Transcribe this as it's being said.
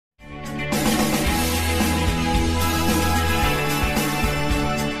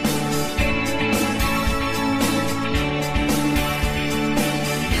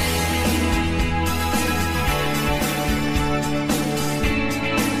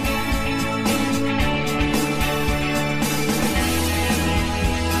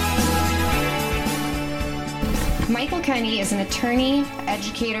Michael Kenney is an attorney,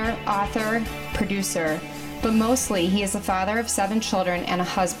 educator, author, producer, but mostly he is a father of 7 children and a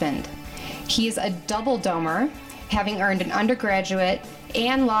husband. He is a double domer, having earned an undergraduate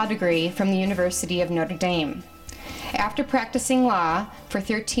and law degree from the University of Notre Dame. After practicing law for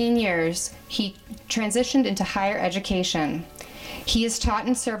 13 years, he transitioned into higher education. He has taught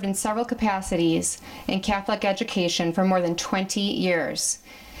and served in several capacities in Catholic education for more than 20 years.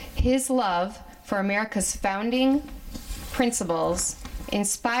 His love for America's founding principles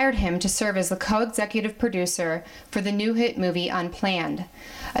inspired him to serve as the co-executive producer for the new hit movie Unplanned.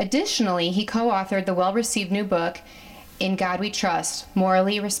 Additionally, he co-authored the well-received new book, In God We Trust,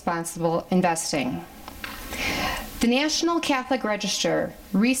 Morally Responsible Investing. The National Catholic Register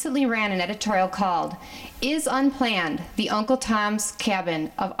recently ran an editorial called, Is Unplanned the Uncle Tom's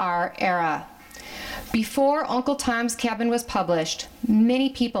Cabin of Our Era? Before Uncle Tom's Cabin was published,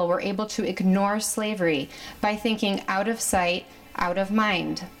 many people were able to ignore slavery by thinking out of sight, out of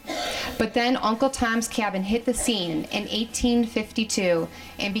mind. But then Uncle Tom's Cabin hit the scene in 1852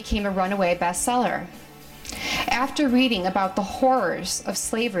 and became a runaway bestseller. After reading about the horrors of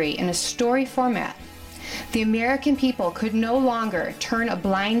slavery in a story format, the American people could no longer turn a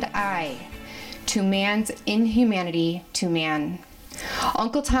blind eye to man's inhumanity to man.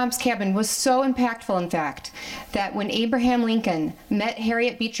 Uncle Tom's Cabin was so impactful, in fact, that when Abraham Lincoln met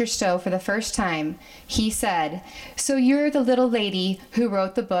Harriet Beecher Stowe for the first time, he said, "So you're the little lady who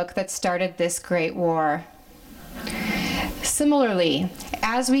wrote the book that started this great war." Similarly,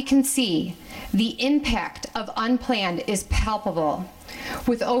 as we can see, the impact of Unplanned is palpable,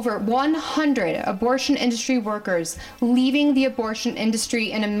 with over 100 abortion industry workers leaving the abortion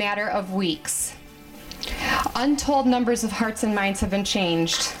industry in a matter of weeks. Untold numbers of hearts and minds have been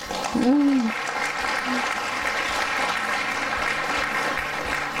changed.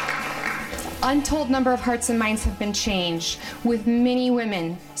 Untold number of hearts and minds have been changed, with many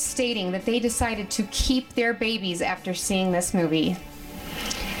women stating that they decided to keep their babies after seeing this movie.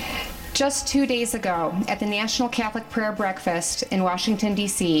 Just 2 days ago, at the National Catholic Prayer Breakfast in Washington,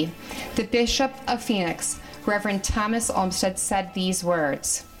 D.C., the Bishop of Phoenix, Reverend Thomas Olmsted, said these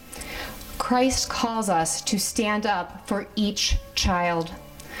words, "Christ calls us to stand up for each child.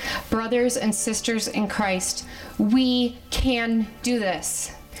 Brothers and sisters in Christ, we can do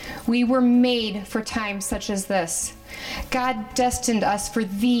this. We were made for times such as this. God destined us for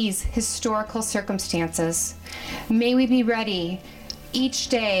these historical circumstances. May we be ready each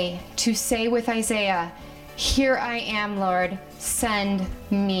day to say with Isaiah, 'Here I am, Lord, send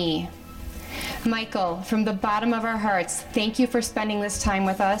me.'" Michael, from the bottom of our hearts, thank you for spending this time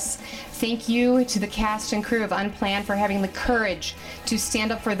with us. Thank you to the cast and crew of Unplanned for having the courage to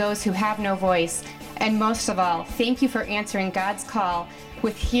stand up for those who have no voice. And most of all, thank you for answering God's call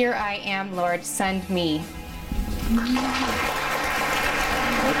with, "Here I am, Lord, send me." Thank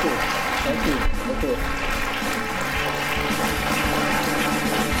you. Thank you. Thank you.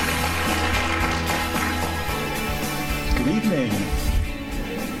 Good evening.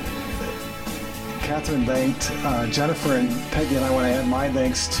 Catherine thanked Jennifer and Peggy, and I want to add my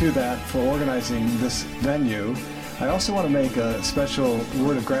thanks to that for organizing this venue. I also want to make a special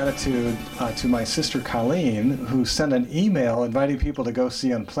word of gratitude to my sister Colleen, who sent an email inviting people to go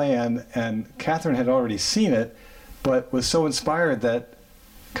see Unplanned, and Catherine had already seen it, but was so inspired that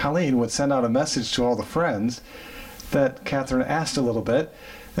Colleen would send out a message to all the friends that Catherine asked a little bit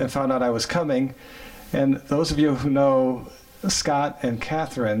and found out I was coming. And those of you who know Scott and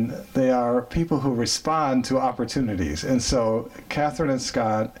Catherine, they are people who respond to opportunities. And so Catherine and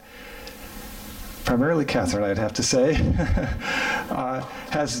Scott, primarily Catherine, I'd have to say,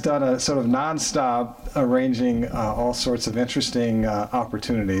 has done a sort of nonstop arranging all sorts of interesting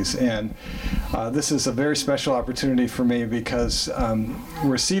opportunities. And this is a very special opportunity for me because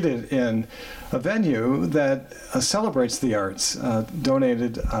we're seated in a venue that celebrates the arts,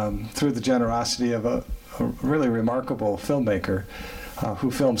 donated through the generosity of a really remarkable filmmaker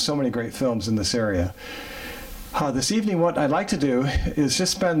who filmed so many great films in this area. This evening, what I'd like to do is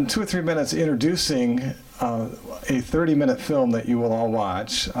just spend 2 or 3 minutes introducing a 30-minute film that you will all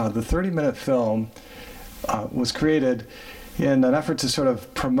watch. The 30-minute film was created in an effort to sort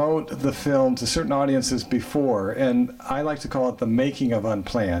of promote the film to certain audiences before, and I like to call it the making of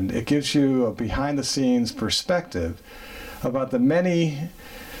Unplanned. It gives you a behind-the-scenes perspective about the many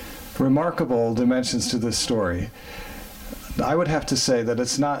remarkable dimensions to this story. I would have to say that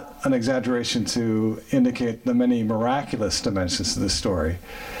it's not an exaggeration to indicate the many miraculous dimensions to this story.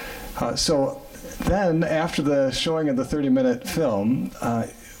 So then, after the showing of the 30-minute film,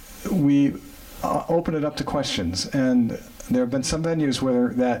 we open it up to questions. And There have been some venues where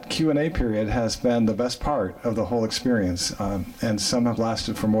that Q&A period has been the best part of the whole experience, and some have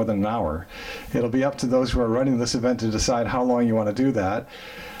lasted for more than an hour. It'll be up to those who are running this event to decide how long you want to do that.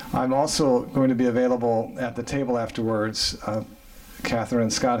 I'm also going to be available at the table afterwards. Catherine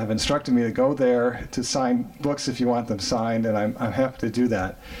and Scott have instructed me to go there to sign books if you want them signed, and I'm happy to do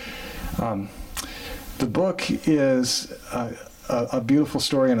that. The book is a beautiful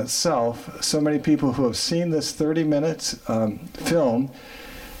story in itself. So many people who have seen this 30-minute film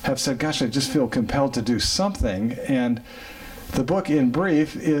have said, gosh, I just feel compelled to do something. And the book, in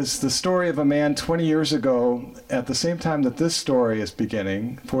brief, is the story of a man 20 years ago, at the same time that this story is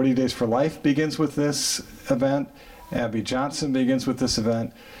beginning. 40 Days for Life begins with this event. Abby Johnson begins with this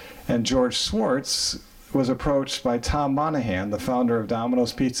event. And George Schwartz was approached by Tom Monahan, the founder of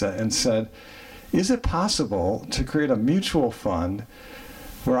Domino's Pizza, and said, is it possible to create a mutual fund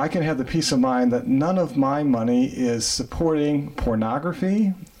where I can have the peace of mind that none of my money is supporting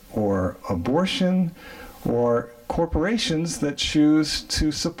pornography or abortion or corporations that choose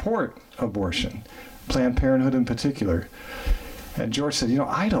to support abortion, Planned Parenthood in particular? And George said,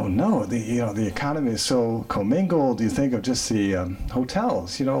 I don't know. The economy is so commingled. You think of just the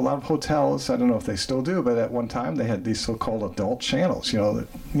hotels. A lot of hotels, I don't know if they still do, but at one time they had these so-called adult channels,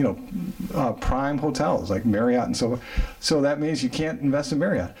 prime hotels like Marriott and so forth. So that means you can't invest in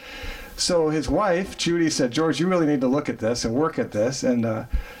Marriott. So his wife, Judy, said, George, you really need to look at this and work at this. And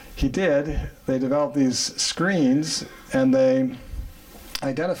he did. They developed these screens, and they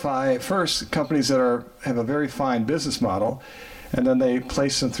identify first companies that have a very fine business model, and then they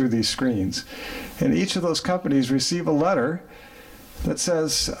place them through these screens. And each of those companies receive a letter that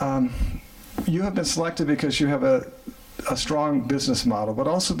says, you have been selected because you have a strong business model, but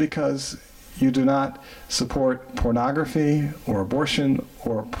also because you do not support pornography or abortion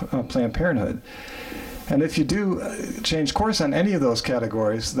or Planned Parenthood. And if you do change course on any of those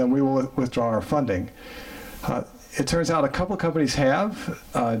categories, then we will withdraw our funding. It turns out a couple companies have.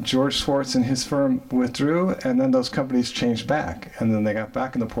 George Schwartz and his firm withdrew, and then those companies changed back, and then they got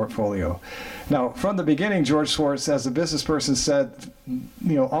back in the portfolio. Now, from the beginning, George Schwartz, as a business person, said,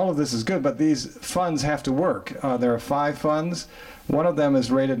 all of this is good, but these funds have to work. There are 5 funds. One of them is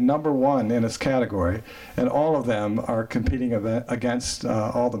rated #1 in its category, and all of them are competing against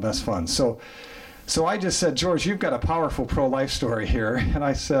all the best funds. So I just said, George, you've got a powerful pro-life story here. And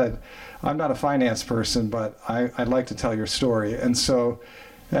I said, I'm not a finance person, but I'd like to tell your story. And so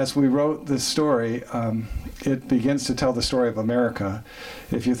as we wrote this story, it begins to tell the story of America.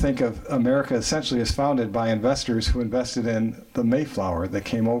 If you think of America, essentially is founded by investors who invested in the Mayflower that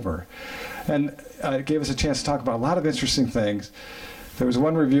came over. And it gave us a chance to talk about a lot of interesting things. There was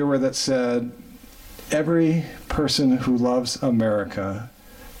one reviewer that said, every person who loves America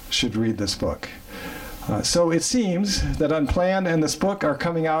should read this book. So it seems that Unplanned and this book are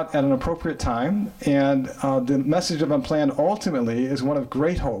coming out at an appropriate time, and the message of Unplanned ultimately is one of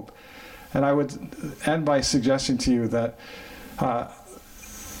great hope. And I would end by suggesting to you that,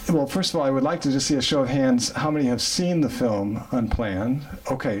 well, first of all, I would like to just see a show of hands how many have seen the film Unplanned.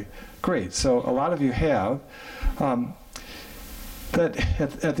 Okay, great. So a lot of you have. That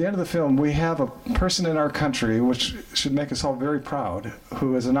at the end of the film, we have a person in our country, which should make us all very proud,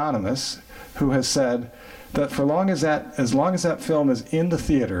 who is anonymous, who has said that as long as that film is in the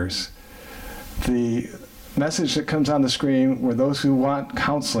theaters, the message that comes on the screen where those who want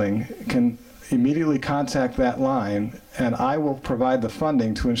counseling can immediately contact that line, and I will provide the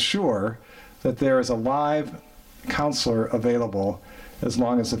funding to ensure that there is a live counselor available as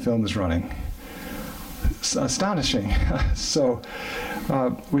long as the film is running. It's astonishing. So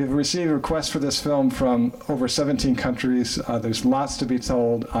we've received requests for this film from over 17 countries. There's lots to be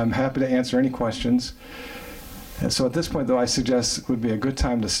told. I'm happy to answer any questions. And so at this point, though, I suggest it would be a good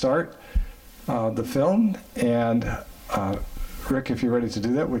time to start the film. And Rick, if you're ready to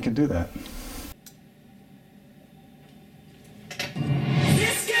do that, we can do that.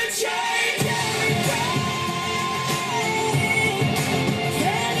 This could change.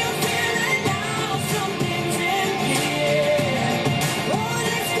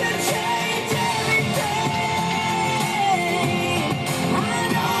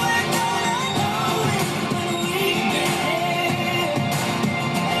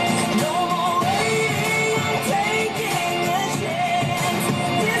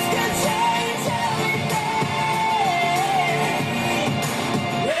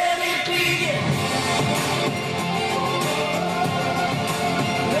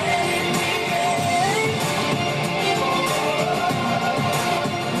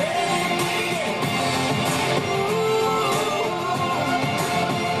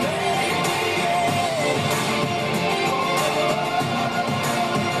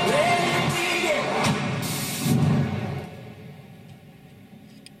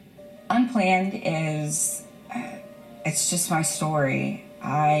 It's just my story.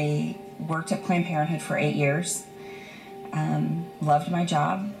 I worked at Planned Parenthood for 8 years. Loved my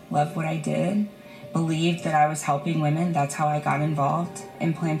job, loved what I did, believed that I was helping women. That's how I got involved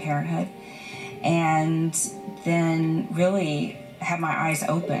in Planned Parenthood. And then really had my eyes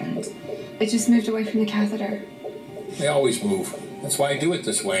opened. I just moved away from the catheter. They always move. That's why I do it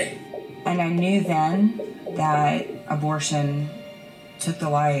this way. And I knew then that abortion took the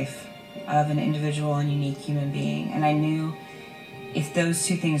life of an individual and unique human being. And I knew if those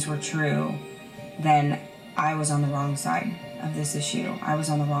two things were true, then I was on the wrong side of this issue. I was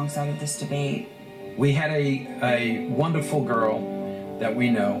on the wrong side of this debate. We had a wonderful girl that we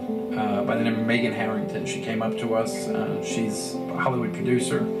know by the name of Megan Harrington. She came up to us. She's a Hollywood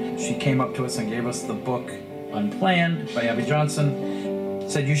producer. She came up to us and gave us the book Unplanned by Abby Johnson.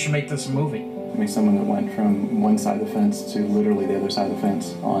 Said, you should make this a movie. I mean, someone that went from one side of the fence to literally the other side of the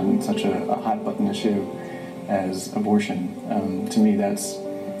fence on such a hot button issue as abortion. To me, that's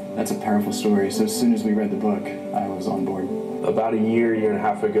a powerful story. So as soon as we read the book, I was on board. About a year and a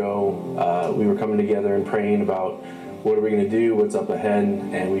half ago, we were coming together and praying about what are we going to do, what's up ahead,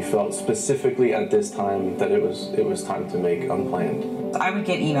 and we felt specifically at this time that it was time to make Unplanned. I would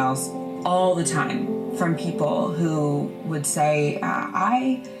get emails all the time from people who would say,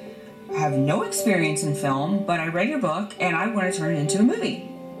 I have no experience in film, but I read your book and I want to turn it into a movie.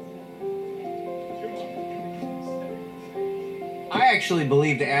 I actually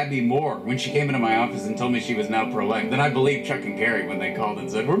believed Abby more when she came into my office and told me she was now pro-life than I believed Chuck and Cary when they called and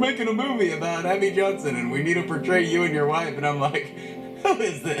said, we're making a movie about Abby Johnson and we need to portray you and your wife. And I'm like, who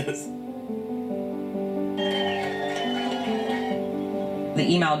is this? The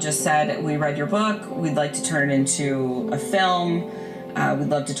email just said, we read your book, we'd like to turn it into a film, we'd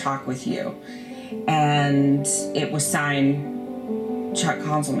love to talk with you. And it was signed Chuck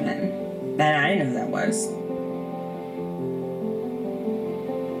Solomon. And I didn't know who that was.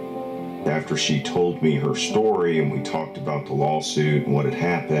 After she told me her story and we talked about the lawsuit and what had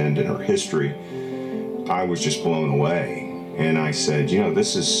happened and her history, I was just blown away. And I said, you know,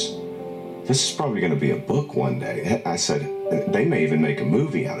 this is probably going to be a book one day. I said, they may even make a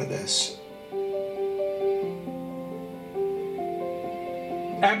movie out of this.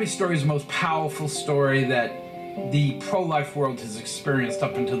 Abby's story is the most powerful story that the pro-life world has experienced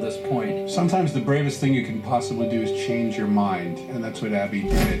up until this point. Sometimes the bravest thing you can possibly do is change your mind, and that's what Abby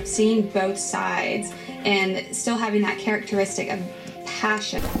did. Seeing both sides and still having that characteristic of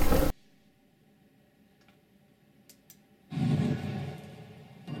passion.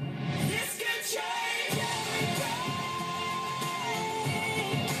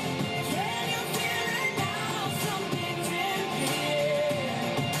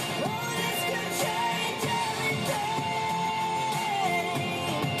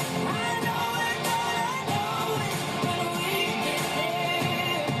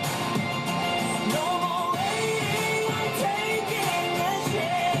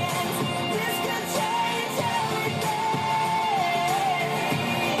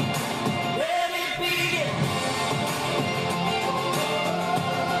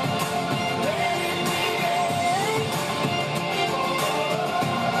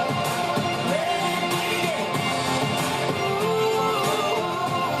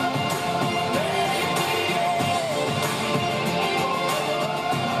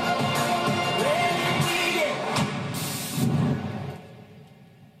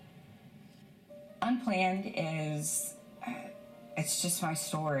 Unplanned is, it's just my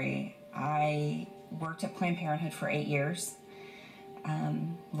story. I worked at Planned Parenthood for 8 years,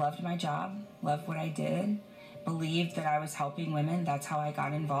 loved my job, loved what I did, believed that I was helping women. That's how I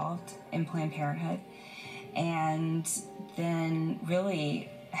got involved in Planned Parenthood. And then really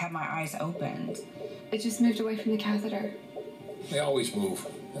had my eyes opened. I just moved away from the catheter. They always move.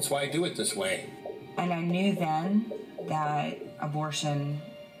 That's why I do it this way. And I knew then that abortion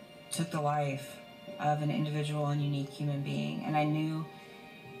took the life of an individual and unique human being. And I knew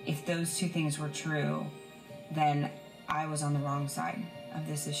if those two things were true, then I was on the wrong side of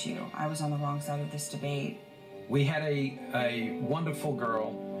this issue. I was on the wrong side of this debate. We had a wonderful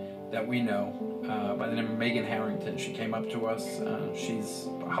girl that we know by the name of Megan Harrington. She came up to us. She's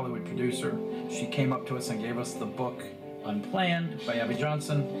a Hollywood producer. She came up to us and gave us the book Unplanned by Abby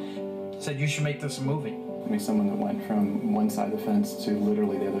Johnson. Said, you should make this a movie. I mean, someone that went from one side of the fence to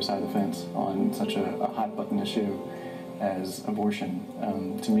literally the other side of the fence on such a hot button issue as abortion.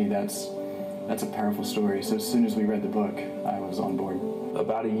 To me, that's a powerful story. So as soon as we read the book, I was on board.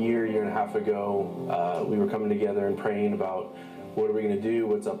 About a year and a half ago, we were coming together and praying about what are we going to do,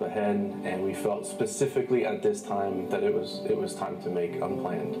 what's up ahead, and we felt specifically at this time that it was time to make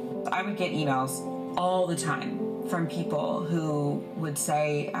Unplanned. I would get emails all the time from people who would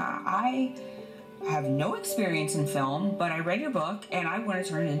say, I have no experience in film, but I read your book and I want to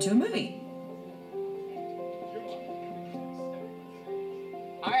turn it into a movie.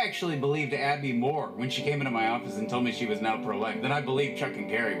 I actually believed Abby more when she came into my office and told me she was now pro-life than I believed Chuck and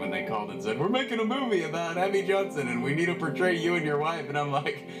Cary when they called and said, we're making a movie about Abby Johnson and we need to portray you and your wife. And I'm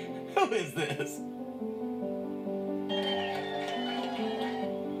like, who is this?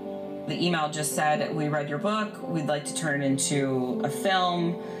 The email just said, we read your book, we'd like to turn it into a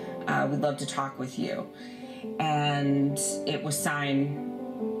film, we'd love to talk with you. And it was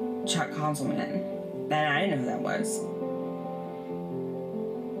signed Chuck Solomon. And I didn't know who that was.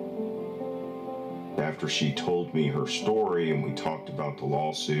 After she told me her story and we talked about the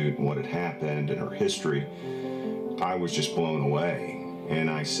lawsuit and what had happened and her history, I was just blown away. And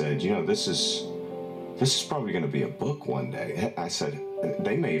I said, you know, this is probably going to be a book one day. I said,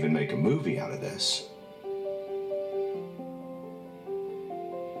 they may even make a movie out of this.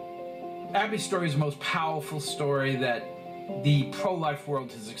 Abby's story is the most powerful story that the pro-life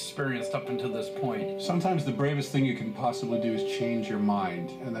world has experienced up until this point. Sometimes the bravest thing you can possibly do is change your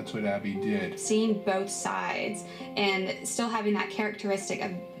mind, and that's what Abby did. Seeing both sides and still having that characteristic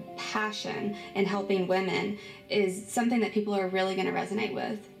of passion and helping women is something that people are really going to resonate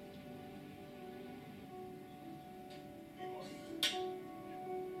with.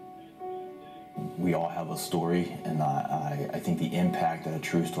 We all have a story, and I think the impact that a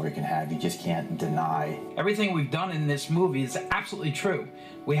true story can have, you just can't deny. Everything we've done in this movie is absolutely true.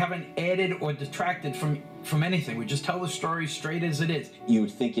 We haven't added or detracted from anything. We just tell the story straight as it is. You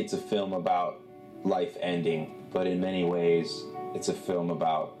would think it's a film about life ending, but in many ways, it's a film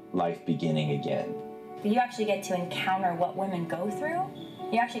about life beginning again. You actually get to encounter what women go through.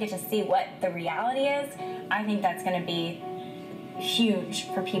 You actually get to see what the reality is. I think that's going to be huge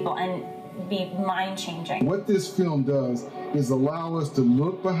for people and be mind-changing. What this film does is allow us to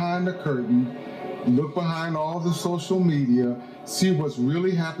look behind the curtain, look behind all the social media, see what's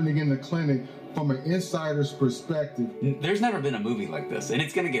really happening in the clinic from an insider's perspective. There's never been a movie like this, and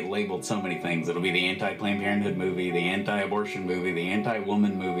it's going to get labeled so many things. It'll be the anti-Planned Parenthood movie, the anti-abortion movie, the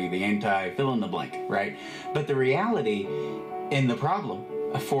anti-woman movie, the anti-fill-in-the-blank, right? But the reality and the problem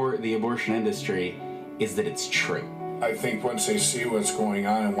for the abortion industry is that it's true. I think once they see what's going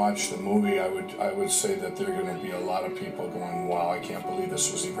on and watch the movie, I would say that there are going to be a lot of people going, wow, I can't believe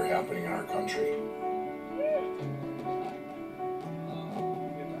this was even happening in our country.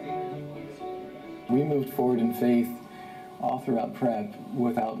 We moved forward in faith all throughout prep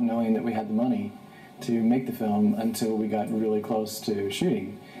without knowing that we had the money to make the film until we got really close to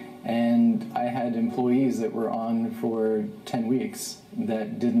shooting. And I had employees that were on for 10 weeks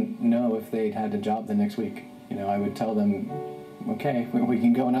that didn't know if they'd had a job the next week. You know, I would tell them, okay, we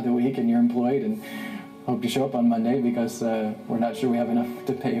can go another week and you're employed and hope to show up on Monday because we're not sure we have enough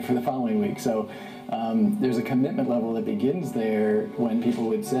to pay for the following week. So there's a commitment level that begins there when people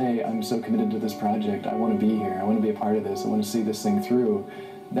would say, I'm so committed to this project, I want to be here, I want to be a part of this, I want to see this thing through.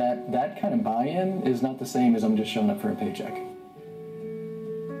 That kind of buy-in is not the same as I'm just showing up for a paycheck.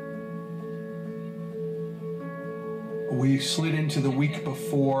 We slid into the week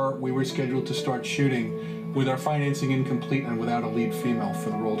before we were scheduled to start shooting with our financing incomplete and without a lead female for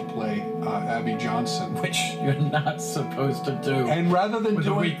the role to play Abby Johnson. Which you're not supposed to do. And rather than with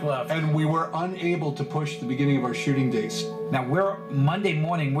a week left. And we were unable to push the beginning of our shooting dates. Now Monday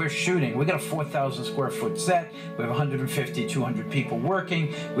morning we're shooting. We got a 4,000 square foot set. We have 150, 200 people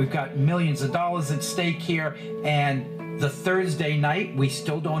working. We've got millions of dollars at stake here. And the Thursday night, we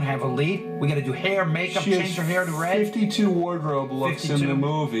still don't have a lead. We got to do hair, makeup, change her hair to red. 52 wardrobe looks 52. In the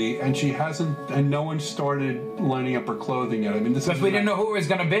movie, and she hasn't, and no one started lining up her clothing yet. I mean, this because we didn't know who it was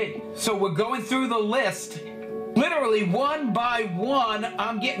going to be. So we're going through the list. Literally one by one,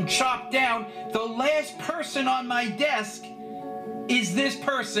 I'm getting chopped down. The last person on my desk is this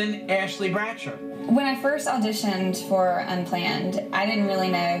person, Ashley Bratcher. When I first auditioned for Unplanned, I didn't really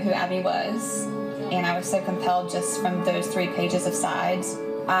know who Abby was. And I was so compelled just from those 3 pages of sides.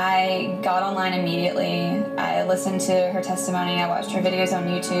 I got online immediately. I listened to her testimony. I watched her videos on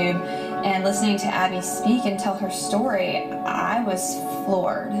YouTube. And listening to Abby speak and tell her story, I was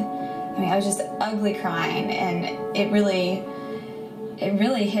floored. I mean, I was just ugly crying. And it really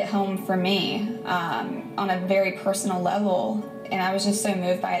hit home for me on a very personal level. And I was just so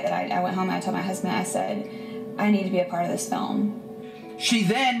moved by it that I went home and I told my husband, I said, I need to be a part of this film. She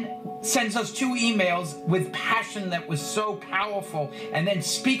then sends us 2 emails with passion that was so powerful, and then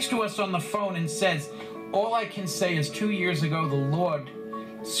speaks to us on the phone and says, all I can say is 2 years ago the Lord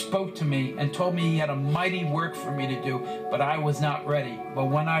spoke to me and told me he had a mighty work for me to do, but I was not ready. But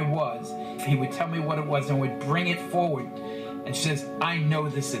when I was, he would tell me what it was and would bring it forward. And she says, I know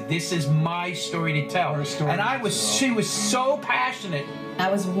this is my story to tell. And she was so passionate. I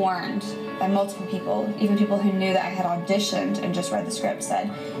was warned by multiple people, even people who knew that I had auditioned and just read the script,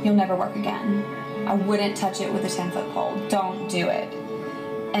 said, you'll never work again. I wouldn't touch it with a 10-foot pole. Don't do it.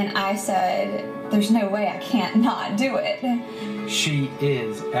 And I said, there's no way I can't not do it. She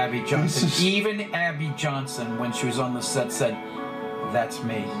is Abby Johnson. Even Abby Johnson, when she was on the set, said, that's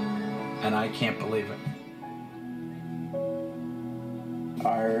me. And I can't believe it.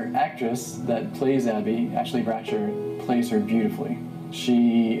 Our actress that plays Abby, Ashley Bratcher, plays her beautifully.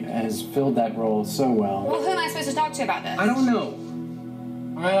 She has filled that role so well. Well, who am I supposed to talk to about this? I don't know.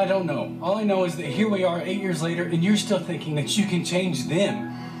 All right, I don't know. All I know is that here we are 8 years later, and you're still thinking that you can change them.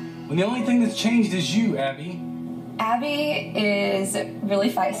 When the only thing that's changed is you, Abby. Abby is really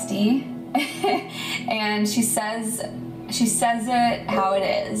feisty, and she says it how it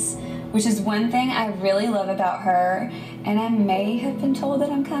is, which is one thing I really love about her, and I may have been told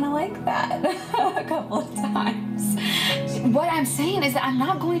that I'm kind of like that a couple of times. What I'm saying is that I'm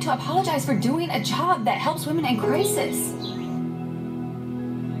not going to apologize for doing a job that helps women in crisis.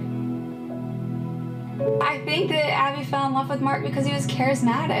 I think that Abby fell in love with Mark because he was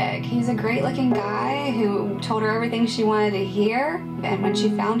charismatic. He's a great-looking guy who told her everything she wanted to hear. And when she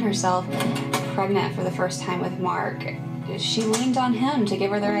found herself pregnant for the first time with Mark, she leaned on him to give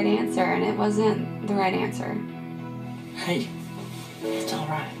her the right answer, and it wasn't the right answer. Hey, it's all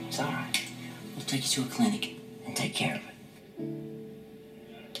right. It's all right. We'll take you to a clinic and take care of it.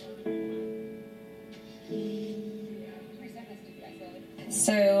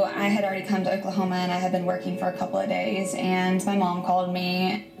 So I had already come to Oklahoma, and I had been working for a couple of days, and my mom called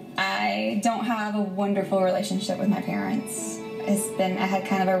me. I don't have a wonderful relationship with my parents. I had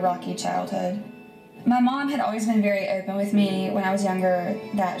kind of a rocky childhood. My mom had always been very open with me when I was younger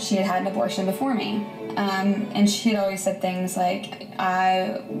that she had had an abortion before me. And she had always said things like,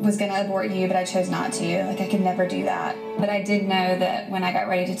 I was going to abort you, but I chose not to. Like, I could never do that. But I did know that when I got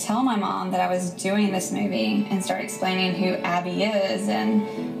ready to tell my mom that I was doing this movie and start explaining who Abby is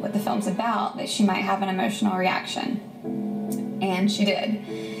and what the film's about, that she might have an emotional reaction. And she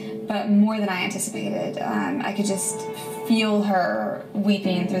did. But more than I anticipated. I could just feel her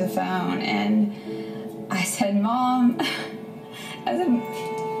weeping through the phone, and I said, Mom, I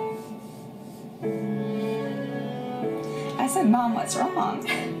said, Mom, what's wrong?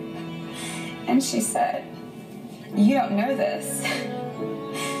 And she said, you don't know this,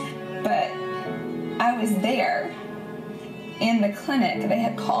 but I was there in the clinic. They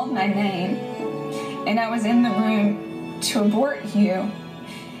had called my name, and I was in the room to abort you,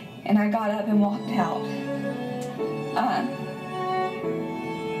 and I got up and walked out.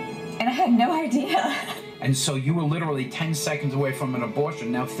 And I had no idea. And so you were literally 10 seconds away from an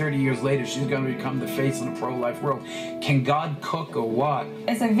abortion. Now 30 years later, she's going to become the face of the pro-life world. Can God cook or what?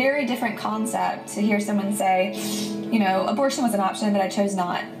 It's a very different concept to hear someone say, you know, abortion was an option, but I chose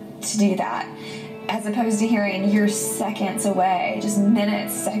not to do that. As opposed to hearing you're seconds away, just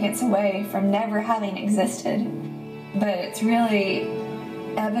minutes, seconds away from never having existed. But it's really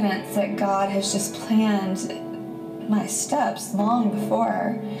evidence that God has just planned my steps long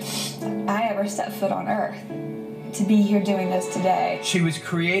before I ever stepped foot on earth to be here doing this today. She was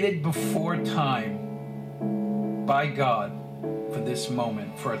created before time by God for this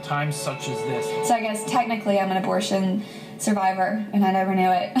moment, for a time such as this. So I guess technically I'm an abortion survivor, and I never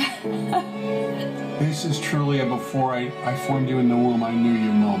knew it. This is truly a before I formed you in the womb, I knew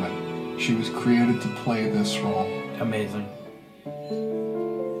you moment. She was created to play this role. Amazing.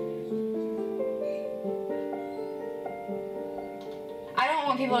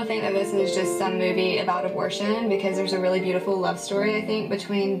 People to think that this is just some movie about abortion, because there's a really beautiful love story, I think,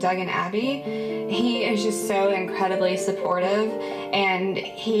 between Doug and Abby. He is just so incredibly supportive, and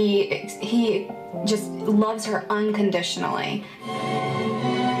he just loves her unconditionally.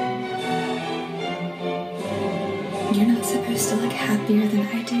 You're not supposed to look happier than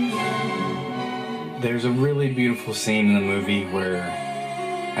I do. There's a really beautiful scene in the movie where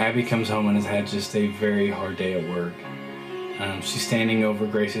Abby comes home and has had just a very hard day at work. She's standing over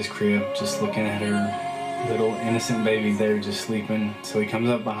Grace's crib, just looking at her little innocent baby there just sleeping. So he comes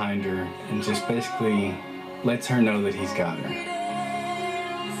up behind her and just basically lets her know that he's got her.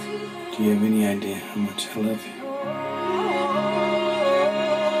 Do you have any idea how much I love you?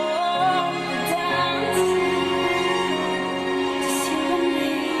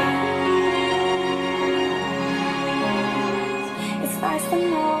 It's nice to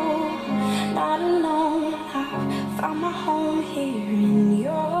know, not alone. I've found my home here in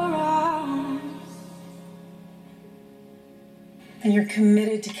your arms. And you're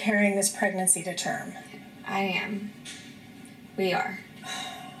committed to carrying this pregnancy to term? I am. We are.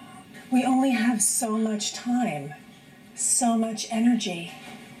 We only have so much time, so much energy.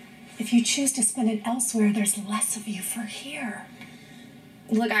 If you choose to spend it elsewhere, there's less of you for here.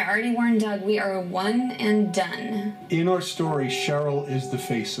 Look, I already warned Doug, we are one and done. In our story, Cheryl is the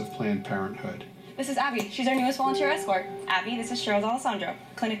face of Planned Parenthood. This is Abby. She's our newest volunteer escort. Abby, this is Cheryl Alessandro,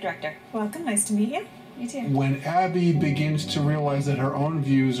 clinic director. Welcome, nice to meet you. You too. When Abby begins to realize that her own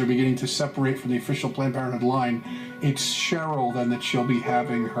views are beginning to separate from the official Planned Parenthood line, it's Cheryl then that she'll be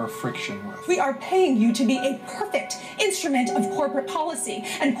having her friction with. We are paying you to be a perfect instrument of corporate policy,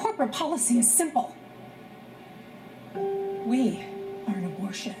 and corporate policy is simple. We are an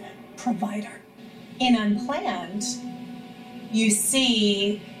abortion provider. In Unplanned, you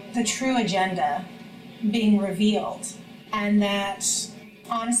see the true agenda being revealed, and that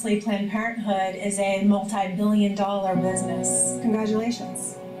honestly, Planned Parenthood is a multi-billion-dollar business.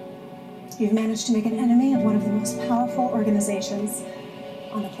 Congratulations. You've managed to make an enemy of one of the most powerful organizations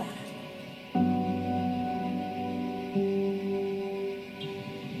on the planet.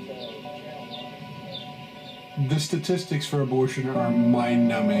 The statistics for abortion are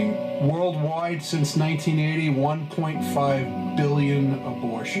mind-numbing. Worldwide, since 1980, 1.5 billion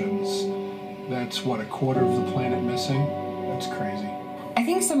abortions. That's, what, a quarter of the planet missing? That's crazy. I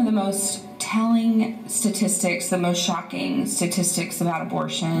think some of the most telling statistics, the most shocking statistics about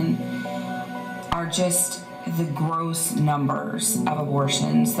abortion are just the gross numbers of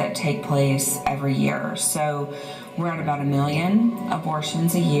abortions that take place every year. So we're at about 1 million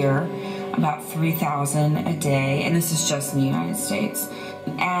abortions a year, about 3,000 a day, and this is just in the United States.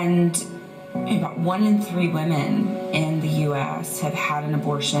 And about 1 in 3 women in the U.S. have had an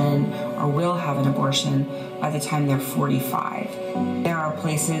abortion or will have an abortion by the time they're 45. There are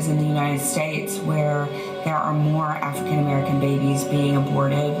places in the United States where there are more African American babies being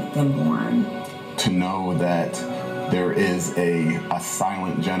aborted than born. To know that there is a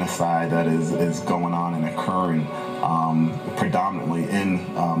silent genocide that is going on and occurring predominantly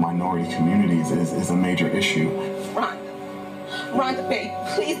in minority communities is a major issue. Rhonda, babe,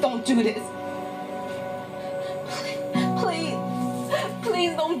 please don't do this.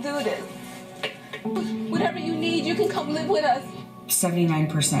 Please don't do this. Whatever you need, you can come live with us.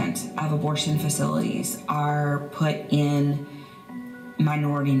 79% of abortion facilities are put in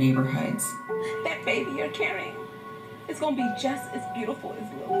minority neighborhoods. That baby you're carrying is going to be just as beautiful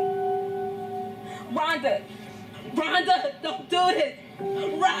as Lily. Rhonda, don't do this.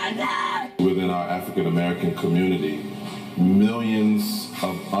 Rhonda! Within our African American community, millions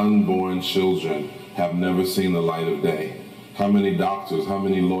of unborn children have never seen the light of day. How many doctors, how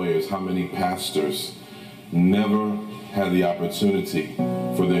many lawyers, how many pastors never had the opportunity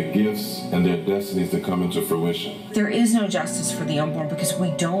for their gifts and their destinies to come into fruition? There is no justice for the unborn because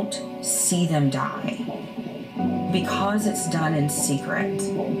we don't see them die. Because it's done in secret,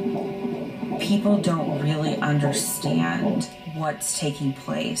 people don't really understand what's taking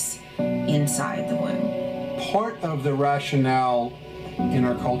place inside the womb. Part of the rationale in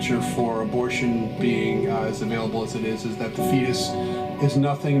our culture for abortion being as available as it is that the fetus is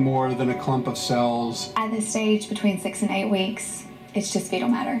nothing more than a clump of cells. At this stage, between 6 and 8 weeks, it's just fetal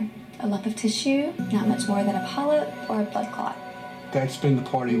matter. A lump of tissue, not much more than a polyp or a blood clot. That's been the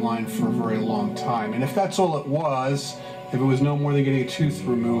party line for a very long time. And if that's all it was, if it was no more than getting a tooth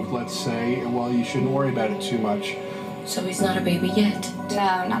removed, let's say, well, you shouldn't worry about it too much. So he's not a baby yet?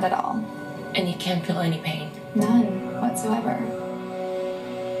 No, not at all. And you can't feel any pain? None whatsoever.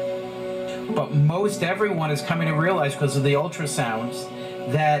 But most everyone is coming to realize because of the ultrasounds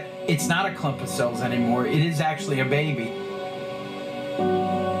that it's not a clump of cells anymore. It is actually a baby.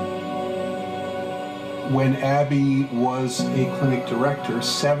 When Abby was a clinic director,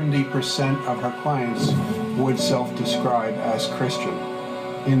 70% of her clients would self-describe as Christian.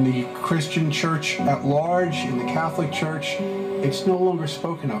 In the Christian church at large, in the Catholic Church, it's no longer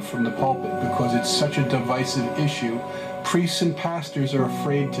spoken of from the pulpit because it's such a divisive issue. Priests and pastors are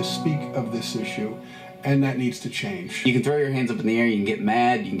afraid to speak of this issue, and that needs to change. You can throw your hands up in the air, you can get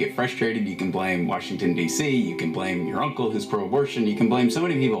mad, you can get frustrated, you can blame Washington, D.C., you can blame your uncle who's pro-abortion, you can blame so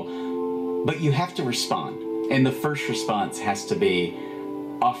many people, but you have to respond. And the first response has to be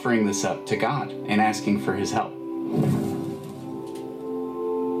offering this up to God and asking for his help.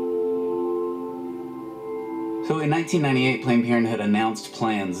 So in 1998, Planned Parenthood announced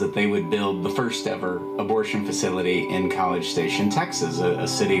plans that they would build the first ever abortion facility in College Station, Texas, a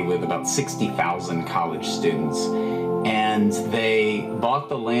city with about 60,000 college students. And they bought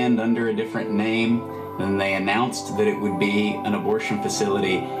the land under a different name, Then they announced that it would be an abortion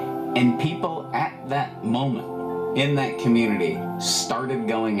facility, and people at that moment in that community started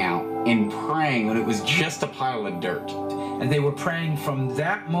going out and praying when it was just a pile of dirt. And they were praying from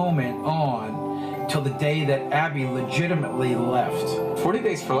that moment on till the day that Abby legitimately left. 40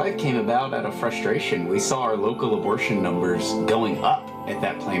 Days for Life came about out of frustration. We saw our local abortion numbers going up at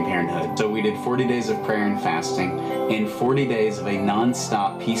that Planned Parenthood. So we did 40 days of prayer and fasting and 40 days of a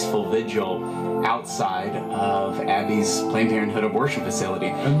non-stop peaceful vigil outside of Abby's Planned Parenthood abortion facility.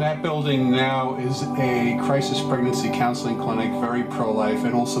 And that building now is a crisis pregnancy counseling clinic, very pro-life,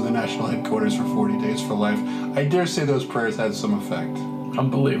 and also the national headquarters for 40 Days for Life. I dare say those prayers had some effect.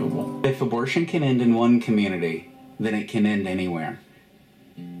 Unbelievable. If abortion can end in one community, then it can end anywhere.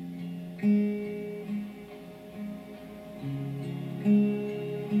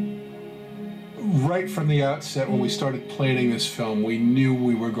 Right from the outset, when we started planning this film, we knew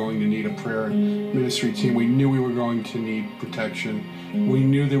we were going to need a prayer ministry team. We knew we were going to need protection. We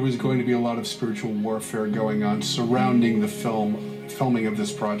knew there was going to be a lot of spiritual warfare going on surrounding the filming of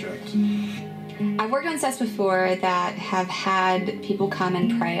this project. I've worked on sets before that have had people come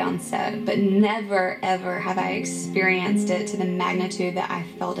and pray on set, but never, ever have I experienced it to the magnitude that I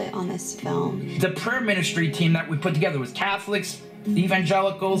felt it on this film. The prayer ministry team that we put together was Catholics,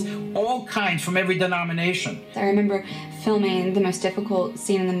 evangelicals, all kinds from every denomination. I remember filming the most difficult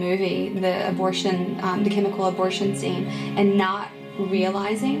scene in the movie, the abortion, the chemical abortion scene, and not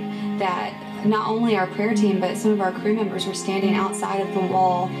realizing that not only our prayer team, but some of our crew members were standing outside of the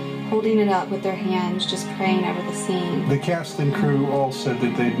wall, holding it up with their hands, just praying over the scene. The cast and crew all said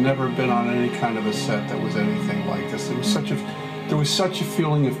that they'd never been on any kind of a set that was anything like this. There was such a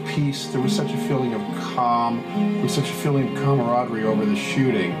feeling of peace, there was such a feeling of calm, there was such a feeling of camaraderie over the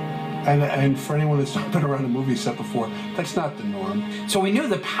shooting. And for anyone that's not been around a movie set before, that's not the norm. So we knew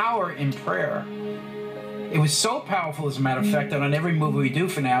the power in prayer. It was so powerful, as a matter of fact, that on every movie we do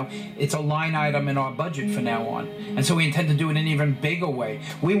for now, it's a line item in our budget from now on. And so we intend to do it in an even bigger way.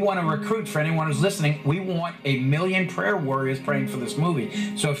 We want to recruit, for anyone who's listening, we want 1 million prayer warriors praying for this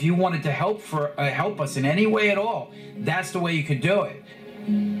movie. So if you wanted to help us in any way at all, that's the way you could do it.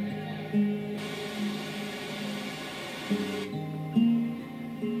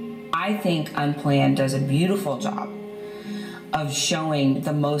 I think Unplanned does a beautiful job of showing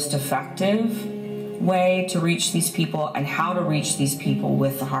the most effective way to reach these people and how to reach these people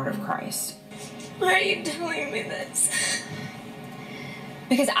with the heart of Christ. Why are you telling me this?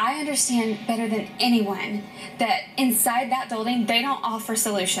 Because I understand better than anyone that inside that building, they don't offer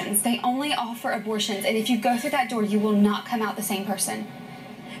solutions. They only offer abortions. And if you go through that door, you will not come out the same person.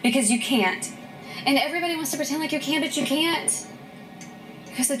 Because you can't. And everybody wants to pretend like you can, but you can't.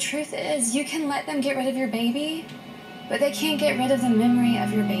 Because the truth is, you can let them get rid of your baby, but they can't get rid of the memory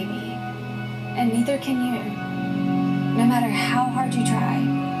of your baby. And neither can you, no matter how hard you try.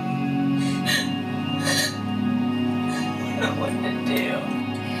 You know what to do.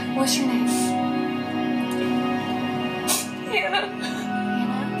 What's your name? Hannah.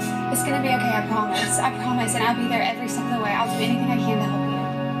 Hannah? It's gonna be okay, I promise. I promise, and I'll be there every step of the way. I'll do anything I can to help you.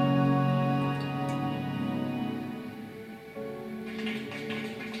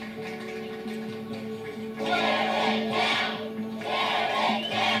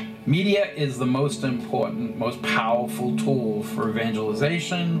 Media is the most important, most powerful tool for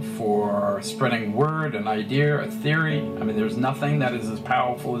evangelization, for spreading word, an idea, a theory. I mean, there's nothing that is as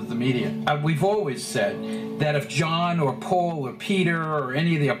powerful as the media. We've always said that if John or Paul or Peter or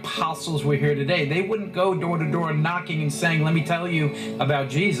any of the apostles were here today, they wouldn't go door to door knocking and saying, let me tell you about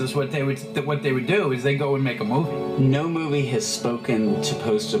Jesus. What they would do is they go and make a movie. No movie has spoken to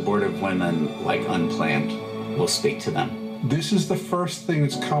post-abortive women like Unplanned will speak to them. This is the first thing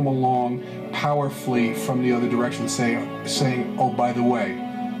that's come along powerfully from the other direction, saying, oh, by the way,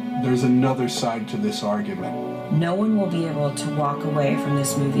 there's another side to this argument. No one will be able to walk away from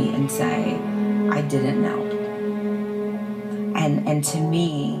this movie and say, I didn't know. And to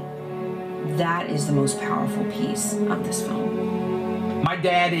me, that is the most powerful piece of this film. My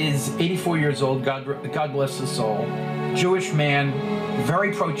dad is 84 years old, God bless his soul. Jewish man,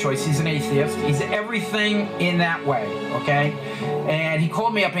 very pro-choice. He's an atheist. He's everything in that way, okay? And he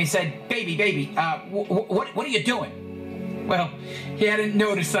called me up and he said, baby, what are you doing? Well, he hadn't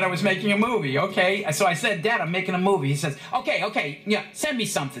noticed that I was making a movie, okay? So I said, Dad, I'm making a movie. He says, okay, yeah, send me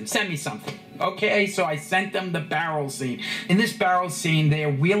something. Okay, so I sent them the barrel scene. In this barrel scene, they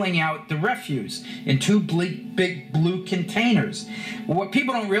are wheeling out the refuse in 2 big blue containers. What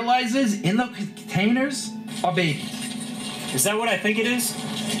people don't realize is, in those containers are babies. Is that what I think it is?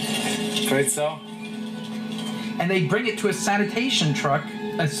 Great, so? and they bring it to a sanitation truck,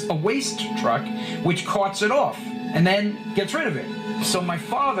 a waste truck, which carts it off and then gets rid of it. So my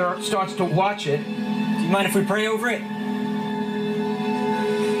father starts to watch it. Do you mind if we pray over it?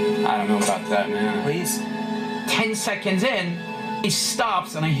 I don't know about that, man. Please? 10 seconds in, he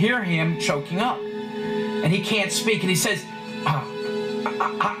stops and I hear him choking up. And he can't speak and he says,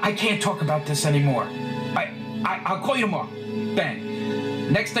 I can't talk about this anymore. I'll call you tomorrow.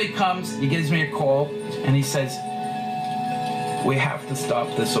 Bang. Next day comes, he gives me a call and he says, we have to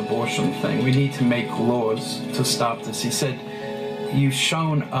stop this abortion thing. We need to make laws to stop this. He said, you've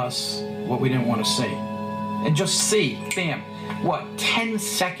shown us what we didn't want to see. And just see, bam, 10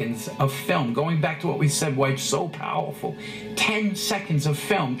 seconds of film, going back to what we said, why it's so powerful. 10 seconds of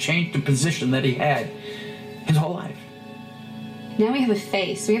film changed the position that he had his whole life. Now we have a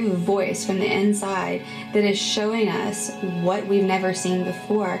face, we have a voice from the inside that is showing us what we've never seen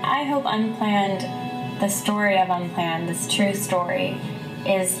before. I hope Unplanned, the story of Unplanned, this true story,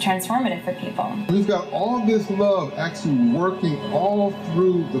 is transformative for people. We've got all this love actually working all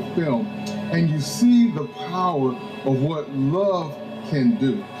through the film, and you see the power of what love can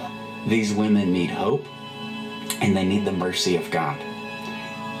do. These women need hope, and they need the mercy of God.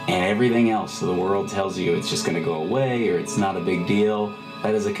 And everything else the world tells you it's just going to go away or it's not a big deal,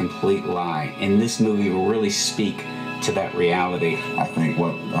 that is a complete lie. And this movie will really speak to that reality. I think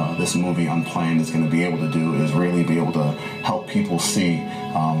what this movie Unplanned is going to be able to do is really be able to help people see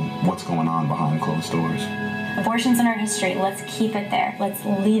what's going on behind closed doors. Abortion's in our history. Let's keep it there. Let's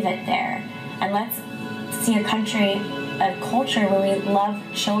leave it there. And let's see a country, a culture where we love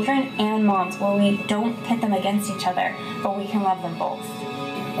children and moms, where we don't pit them against each other, but we can love them both.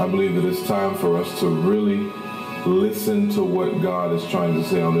 I believe that it's time for us to really listen to what God is trying to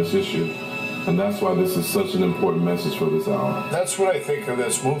say on this issue. And that's why this is such an important message for this hour. That's what I think of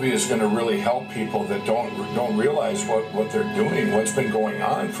this movie is going to really help people that don't realize what they're doing, what's been going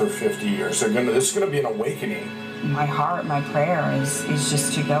on for 50 years. This is going to be an awakening. My heart, my prayer is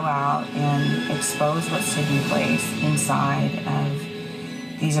just to go out and expose what's taking place inside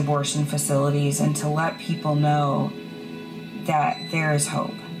of these abortion facilities and to let people know that there is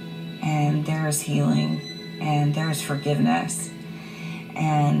hope and there is healing and there is forgiveness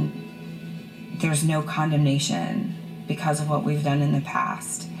and there's no condemnation because of what we've done in the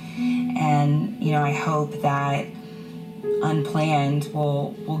past. And, I hope that Unplanned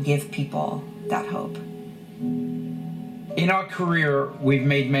will give people that hope. In our career, we've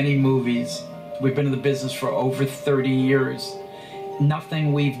made many movies. We've been in the business for over 30 years.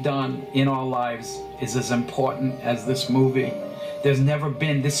 Nothing we've done in our lives is as important as this movie. There's never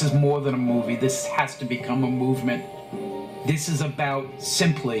been, this is more than a movie. This has to become a movement. This is about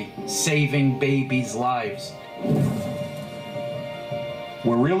simply saving babies' lives.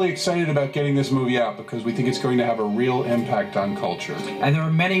 We're really excited about getting this movie out because we think it's going to have a real impact on culture. And there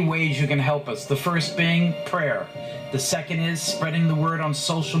are many ways you can help us. The first being prayer. The second is spreading the word on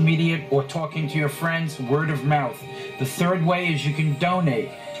social media or talking to your friends, word of mouth. The third way is you can donate.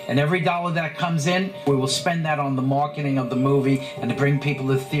 And every dollar that comes in, we will spend that on the marketing of the movie and to bring people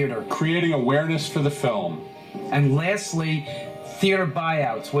to the theater. Creating awareness for the film. And lastly, theater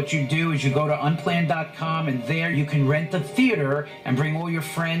buyouts. What you do is you go to Unplanned.com and there you can rent the theater and bring all your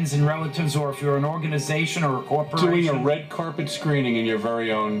friends and relatives, or if you're an organization or a corporation. Doing a red carpet screening in your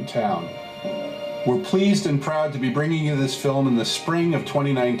very own town. We're pleased and proud to be bringing you this film in the spring of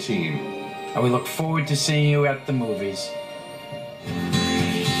 2019. And we look forward to seeing you at the movies.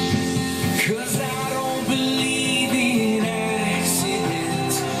 'Cause I don't believe in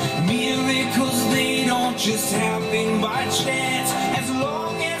accidents. Miracles, they don't just happen by chance. As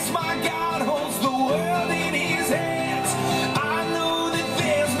long as my God holds the world in his hands, I know that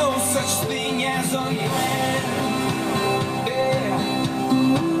there's no such thing as unplanned.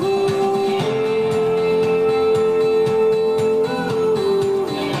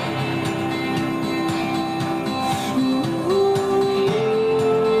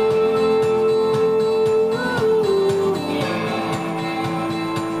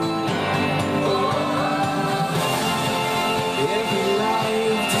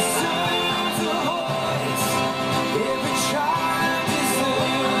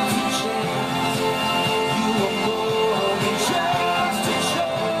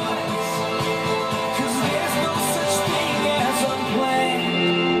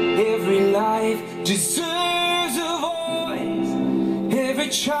 Deserves a voice. Every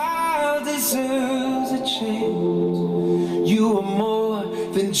child deserves a chance. You are more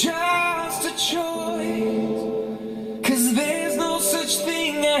than just a choice. 'Cause there's no such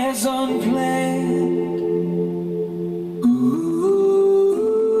thing as unplanned.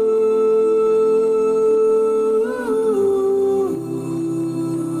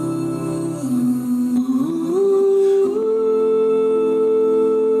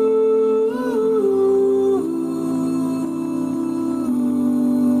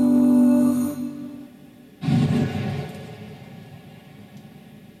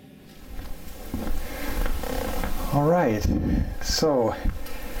 All right, so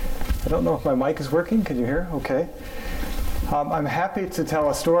I don't know if my mic is working. Can you hear? Okay. I'm happy to tell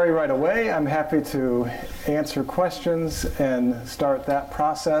a story right away. I'm happy to answer questions and start that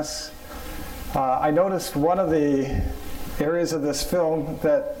process. I noticed one of the areas of this film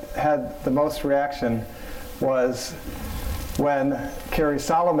that had the most reaction was when Cary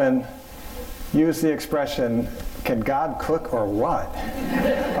Solomon used the expression, "Can God cook or what?"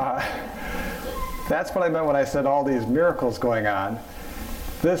 That's what I meant when I said all these miracles going on.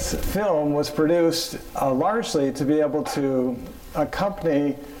 This film was produced largely to be able to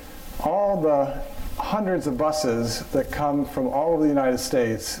accompany all the hundreds of buses that come from all over the United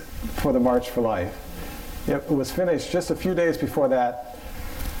States for the March for Life. It was finished just a few days before that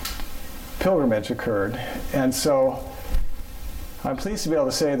pilgrimage occurred. And so I'm pleased to be able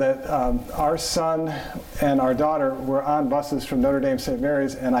to say that our son and our daughter were on buses from Notre Dame St.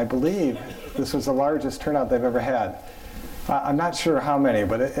 Mary's, and I believe this was the largest turnout they've ever had. I'm not sure how many,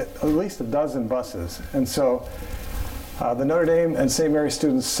 but at least a dozen buses. And so the Notre Dame and St. Mary's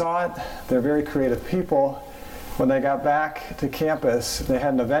students saw it. They're very creative people. When they got back to campus, they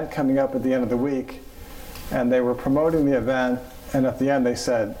had an event coming up at the end of the week, and they were promoting the event, and at the end they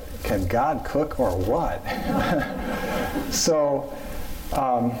said, "Can God cook or what?" So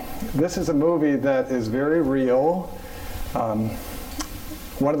this is a movie that is very real.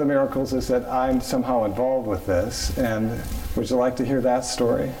 One of the miracles is that I'm somehow involved with this, and would you like to hear that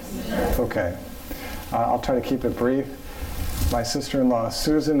story? Okay. I'll try to keep it brief. My sister-in-law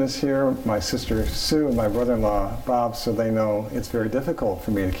Susan is here, my sister Sue, and my brother-in-law Bob, so they know it's very difficult for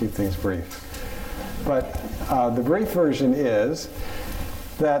me to keep things brief. But the brief version is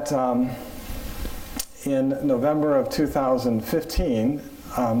that in November of 2015,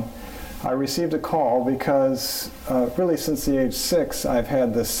 I received a call because really since the age 6, I've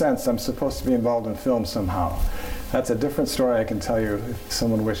had this sense I'm supposed to be involved in film somehow. That's a different story I can tell you if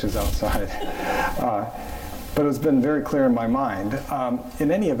someone wishes outside. But it's been very clear in my mind.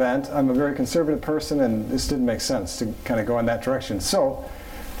 In any event, I'm a very conservative person, and this didn't make sense to kind of go in that direction. So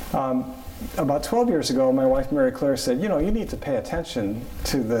about 12 years ago, my wife Mary Claire said, you know, you need to pay attention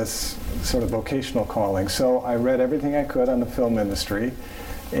to this sort of vocational calling. So I read everything I could on the film industry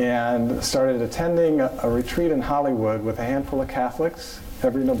and started attending a retreat in Hollywood with a handful of Catholics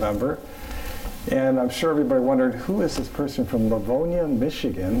every November. And I'm sure everybody wondered, who is this person from Livonia,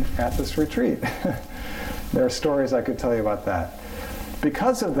 Michigan at this retreat? There are stories I could tell you about that.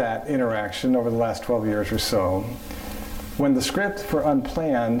 Because of that interaction over the last 12 years or so, when the script for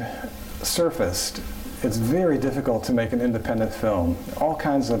Unplanned surfaced, it's very difficult to make an independent film. All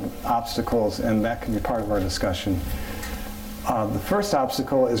kinds of obstacles, and that can be part of our discussion. The first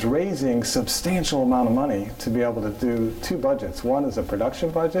obstacle is raising substantial amount of money to be able to do two budgets. One is a production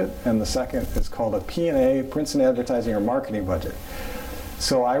budget, and the second is called a P&A, Prints and Advertising or Marketing budget.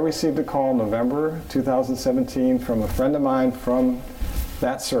 So I received a call in November 2017 from a friend of mine from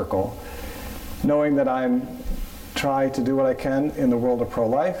that circle, knowing that I'm trying to do what I can in the world of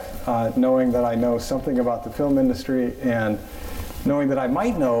pro-life, knowing that I know something about the film industry, and knowing that I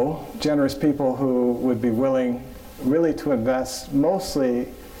might know generous people who would be willing really to invest mostly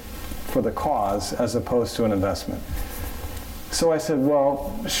for the cause as opposed to an investment. So I said,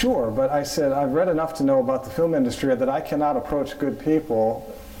 well, sure, but I said, I've read enough to know about the film industry that I cannot approach good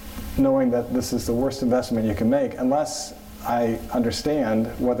people knowing that this is the worst investment you can make unless I understand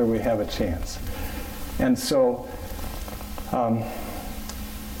whether we have a chance. And so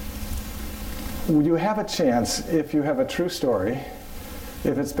you have a chance if you have a true story,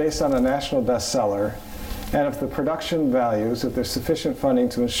 if it's based on a national bestseller, and if the production values, if there's sufficient funding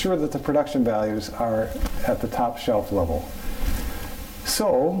to ensure that the production values are at the top shelf level.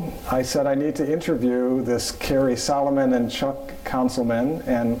 So I said I need to interview this Cary Solomon and Chuck Councilman,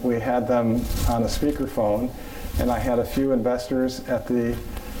 and we had them on a speakerphone, and I had a few investors at the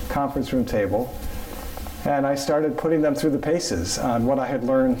conference room table, and I started putting them through the paces on what I had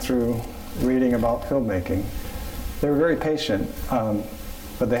learned through reading about filmmaking. They were very patient.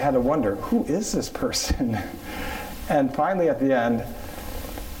 But they had to wonder, who is this person? And finally at the end,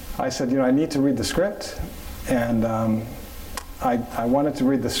 I said, you know, I need to read the script. And I wanted to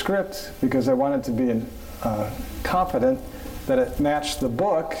read the script because I wanted to be confident that it matched the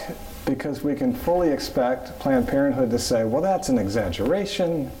book, because we can fully expect Planned Parenthood to say, well, that's an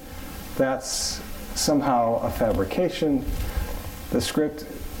exaggeration. That's somehow a fabrication. The script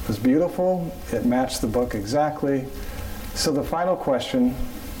was beautiful. It matched the book exactly. So the final question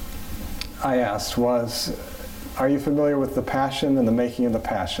I asked was, are you familiar with the Passion and the making of the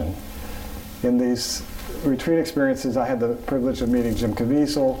Passion? In these retreat experiences, I had the privilege of meeting Jim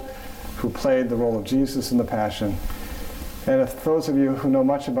Caviezel, who played the role of Jesus in the Passion. And if those of you who know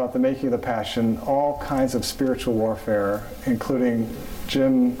much about the making of the Passion, all kinds of spiritual warfare, including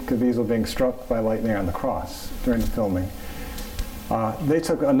Jim Caviezel being struck by lightning on the cross during the filming, they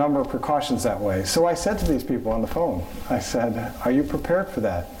took a number of precautions that way. So I said to these people on the phone, I said, are you prepared for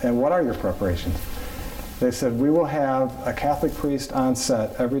that? And what are your preparations? They said, we will have a Catholic priest on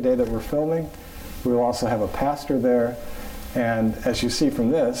set every day that we're filming. We will also have a pastor there. And as you see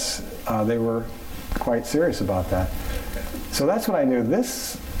from this, they were quite serious about that. So that's when I knew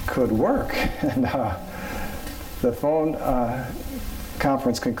this could work. And the phone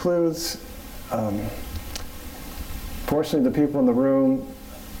conference concludes. Fortunately, the people in the room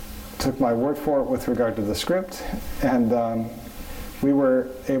took my word for it with regard to the script, and we were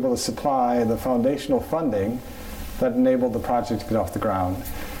able to supply the foundational funding that enabled the project to get off the ground.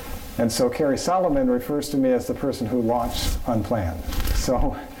 And so Cary Solomon refers to me as the person who launched Unplanned.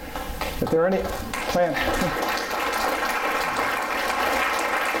 So if there are any plans...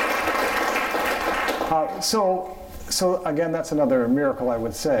 So again, that's another miracle, I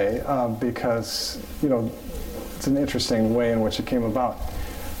would say, because, you know, it's an interesting way in which it came about.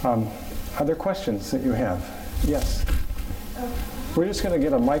 Are there questions that you have? Yes. We're just going to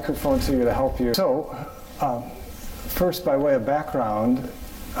get a microphone to you to help you. So, first, by way of background,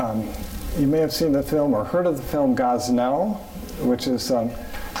 you may have seen the film or heard of the film Gosnell, which is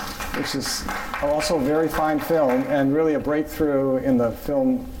also a very fine film and really a breakthrough in the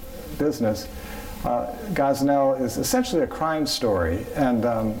film business. Gosnell is essentially a crime story, and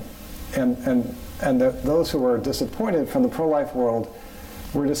those who were disappointed from the pro-life world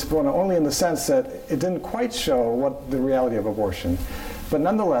were disappointed only in the sense that it didn't quite show what the reality of abortion. But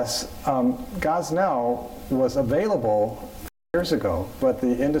nonetheless, Gosnell was available years ago, but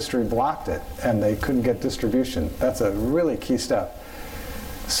the industry blocked it and they couldn't get distribution. That's a really key step.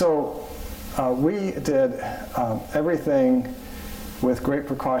 So we did everything with great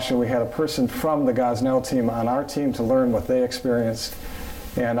precaution. We had a person from the Gosnell team on our team to learn what they experienced.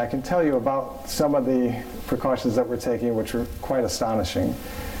 And I can tell you about some of the precautions that we're taking, which are quite astonishing.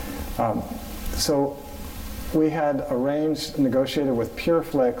 So we had arranged, negotiated with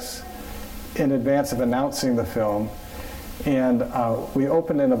PureFlix in advance of announcing the film. And we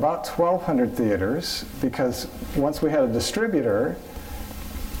opened in about 1,200 theaters because once we had a distributor,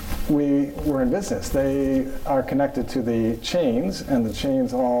 we were in business. They are connected to the chains, and the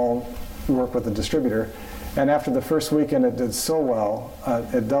chains all work with the distributor. And after the first weekend, it did so well,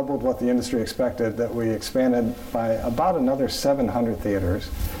 it doubled what the industry expected, that we expanded by about another 700 theaters.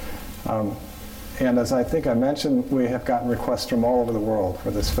 And as I think I mentioned, we have gotten requests from all over the world for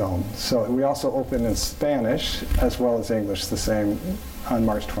this film. So we also opened in Spanish as well as English, the same on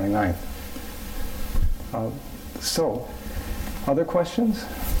March 29th. So, other questions?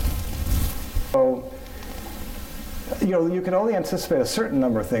 So, you know, you can only anticipate a certain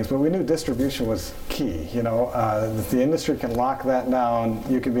number of things, but we knew distribution was key. You know, the industry can lock that down.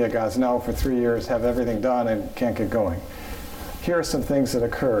 You can be a Gosnell for 3 years, have everything done, and can't get going. Here are some things that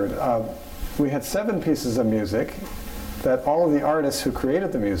occurred. We had 7 pieces of music that all of the artists who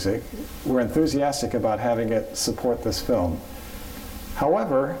created the music were enthusiastic about having it support this film.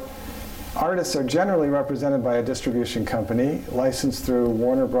 However, artists are generally represented by a distribution company licensed through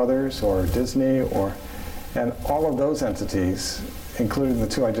Warner Brothers or Disney, and all of those entities, including the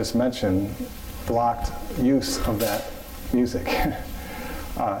 2 I just mentioned, blocked use of that music.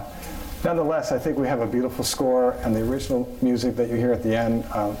 Nonetheless, I think we have a beautiful score, and the original music that you hear at the end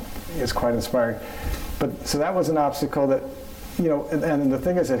is quite inspiring. But so that was an obstacle that, you know, and the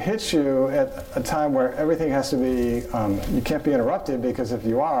thing is, it hits you at a time where everything has to be, you can't be interrupted, because if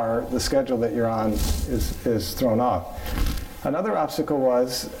you are, the schedule that you're on is thrown off. Another obstacle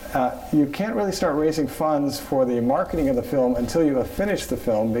was you can't really start raising funds for the marketing of the film until you have finished the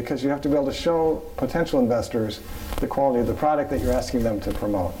film, because you have to be able to show potential investors the quality of the product that you're asking them to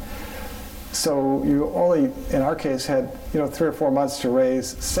promote. So you only, in our case, had 3 or 4 months to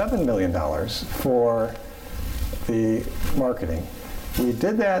raise $7 million for the marketing. We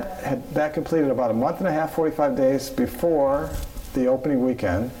did that, had that completed about a month and a half, 45 days before the opening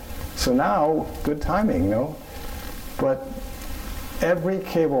weekend. So now, good timing, But every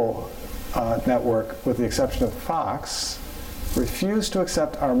cable network, with the exception of Fox, refused to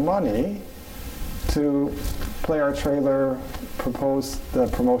accept our money to play our trailer, propose the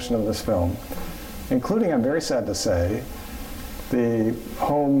promotion of this film, including, I'm very sad to say, the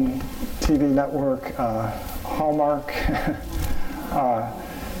home TV network, Hallmark.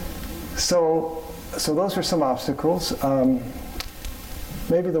 So those are some obstacles.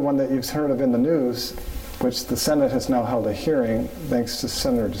 Maybe the one that you've heard of in the news, which the Senate has now held a hearing, thanks to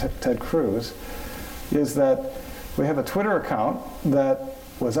Senator Ted Cruz, is that we have a Twitter account that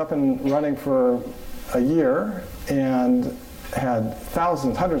was up and running for a year and had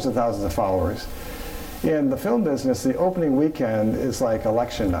thousands, hundreds of thousands of followers. In the film business, the opening weekend is like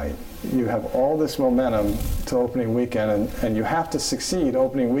election night. You have all this momentum to opening weekend, and you have to succeed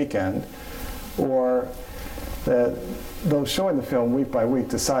opening weekend, or those showing the film week by week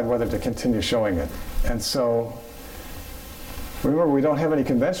decide whether to continue showing it. And so, remember, we don't have any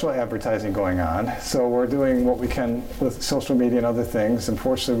conventional advertising going on, so we're doing what we can with social media and other things.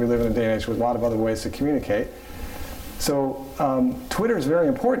 Unfortunately, we live in a day and age with a lot of other ways to communicate. So Twitter is very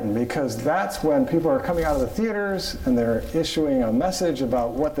important because that's when people are coming out of the theaters and they're issuing a message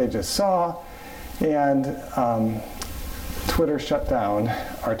about what they just saw, and Twitter shut down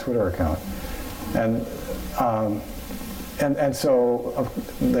our Twitter account. And so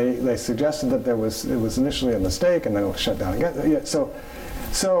they suggested that it was initially a mistake, and then it was shut down again. Yeah,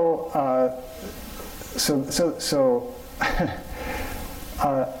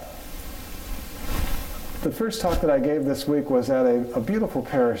 the first talk that I gave this week was at a beautiful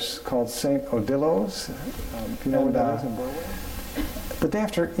parish called St. Odillo's. If you know where that is in Berwick. The day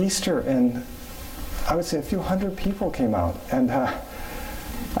after Easter, and I would say a few hundred people came out, and I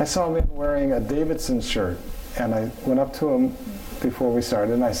saw a man wearing a Davidson shirt, and I went up to him before we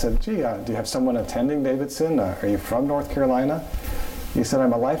started, and I said, gee, do you have someone attending Davidson? Are you from North Carolina? He said,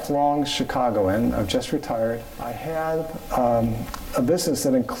 I'm a lifelong Chicagoan. I've just retired. I have a business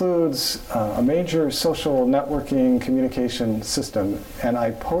that includes a major social networking communication system, and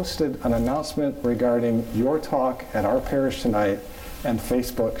I posted an announcement regarding your talk at our parish tonight, and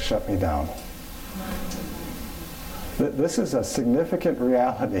Facebook shut me down. This is a significant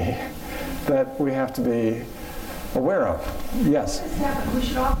reality that we have to be aware of. Yes? We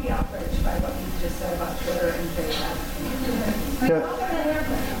should all be outraged by what you just said about Twitter and Facebook.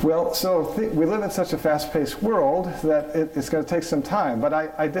 Well, so we live in such a fast-paced world that it's going to take some time. But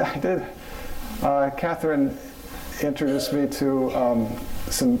I did Catherine introduced me to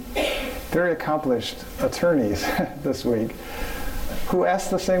some very accomplished attorneys this week who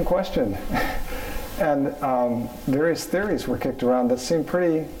asked the same question. And various theories were kicked around that seemed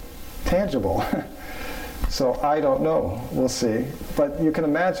pretty tangible. So I don't know. We'll see. But you can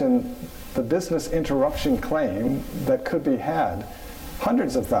imagine the business interruption claim that could be had,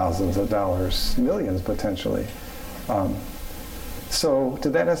 hundreds of thousands of dollars, millions potentially. So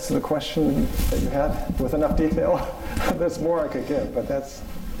did that answer the question that you had with enough detail? There's more I could give, but that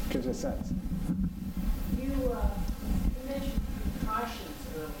gives you a sense. You mentioned precautions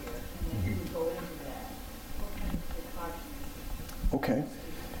earlier, and you would go into that. What kind of precautions? Okay.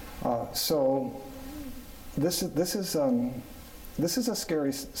 So this is a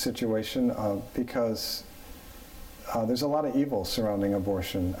scary situation because there's a lot of evil surrounding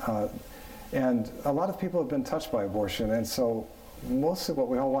abortion, and a lot of people have been touched by abortion, and so most of what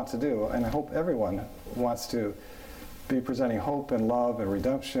we all want to do, and I hope everyone wants to be presenting hope and love and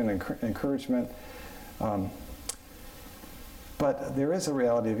redemption and encouragement, but there is a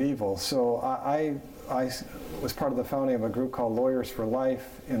reality of evil. So I was part of the founding of a group called Lawyers for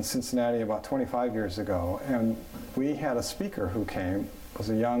Life in Cincinnati about 25 years ago, and we had a speaker who came, was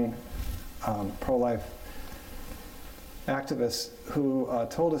a young pro-life activist who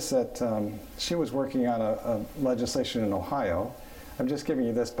told us that she was working on a legislation in Ohio. I'm just giving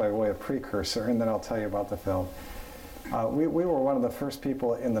you this by way of precursor, and then I'll tell you about the film. We were one of the first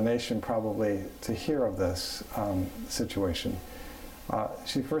people in the nation probably to hear of this situation.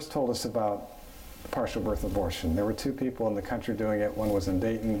 She first told us about partial birth abortion. There were two people in the country doing it. One was in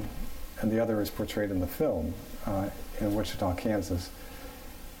Dayton, and the other is portrayed in the film in Wichita, Kansas.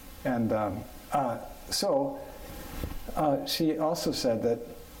 And she also said that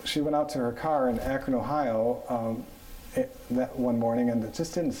she went out to her car in Akron, Ohio that one morning, and it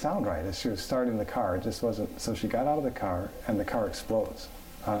just didn't sound right as she was starting the car. It just wasn't. So she got out of the car, and the car explodes.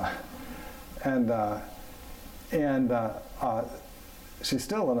 She's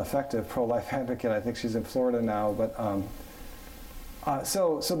still an effective pro-life advocate. I think she's in Florida now. But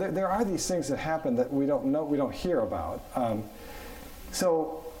so there are these things that happen that we don't know, we don't hear about. There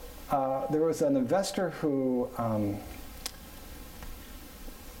was an investor who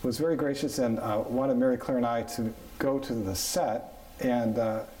was very gracious and wanted Mary Claire and I to go to the set, and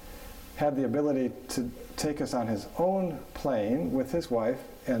had the ability to take us on his own plane with his wife,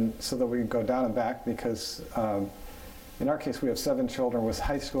 and so that we could go down and back, because in our case we have 7 children with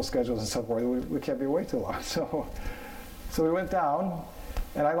high school schedules and so forth. We can't be away too long. So we went down,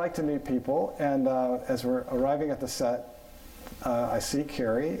 and I like to meet people, and as we're arriving at the set, I see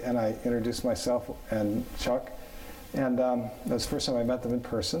Cary, and I introduce myself and Chuck, and that was the first time I met them in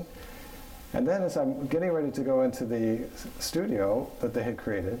person. And then as I'm getting ready to go into the studio that they had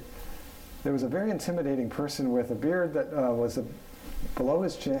created, there was a very intimidating person with a beard that was below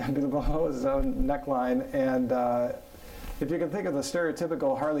his chin, below his own neckline, and if you can think of the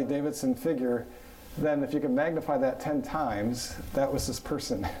stereotypical Harley Davidson figure, then if you can magnify that 10 times, that was this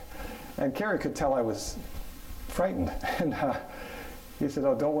person. And Cary could tell I was frightened. And he said,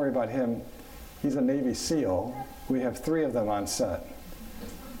 "Oh, don't worry about him. He's a Navy SEAL. We have 3 of them on set."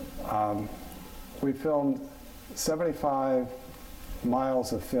 We filmed 75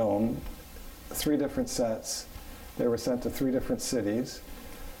 miles of film, 3 different sets. They were sent to 3 different cities.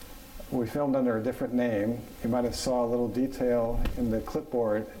 We filmed under a different name. You might have saw a little detail in the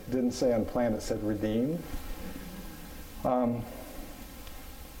clipboard. It didn't say Unplanned, it said Redeemed.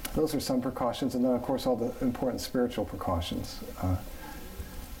 Those are some precautions, and then of course all the important spiritual precautions.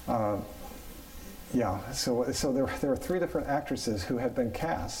 So there were 3 different actresses who had been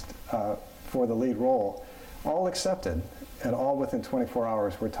cast for the lead role, all accepted, and all within 24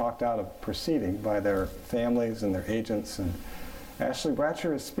 hours were talked out of proceeding by their families and their agents. And Ashley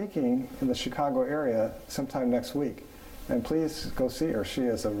Bratcher is speaking in the Chicago area sometime next week, and please go see her. She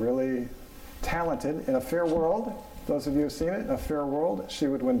is a really talented, in A Fair World, those of you who have seen it, In A Fair World, she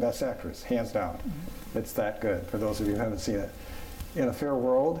would win Best Actress, hands down. It's that good, for those of you who haven't seen it. In A Fair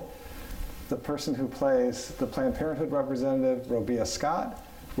World, the person who plays the Planned Parenthood representative, Robia Scott,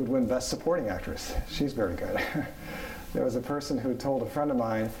 would win Best Supporting Actress. She's very good. There was a person who told a friend of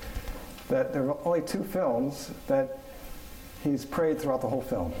mine that there were only 2 films that he's prayed throughout the whole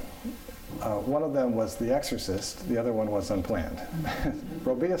film. One of them was The Exorcist, the other one was Unplanned.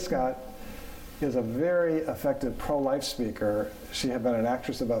 Robia Scott is a very effective pro-life speaker. She had been an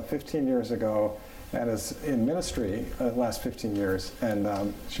actress about 15 years ago and is in ministry the last 15 years,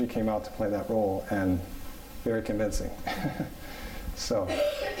 and she came out to play that role, and very convincing. So,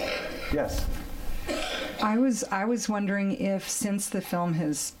 yes. I was wondering if, since the film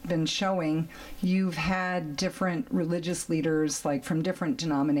has been showing, you've had different religious leaders, like from different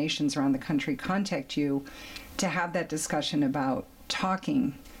denominations around the country, contact you to have that discussion about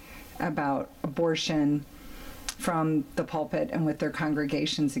talking about abortion from the pulpit and with their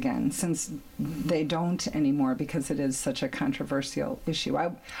congregations again, since they don't anymore because it is such a controversial issue.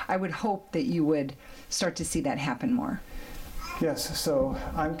 I would hope that you would start to see that happen more. Yes, so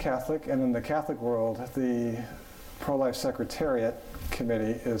I'm Catholic, and in the Catholic world, the Pro-Life Secretariat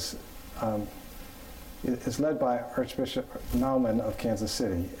Committee is led by Archbishop Naumann of Kansas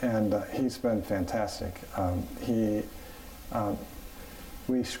City, and he's been fantastic.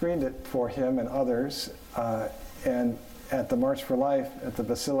 We screened it for him and others, and at the March for Life at the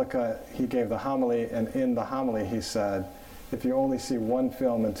Basilica, he gave the homily, and in the homily he said, if you only see one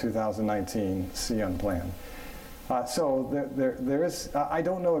film in 2019, see Unplanned. So there is, I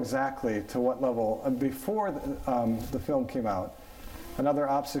don't know exactly to what level. Before the film came out, another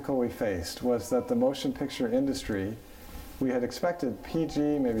obstacle we faced was that the motion picture industry, we had expected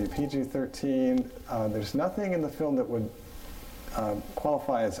PG, maybe PG-13. There's nothing in the film that would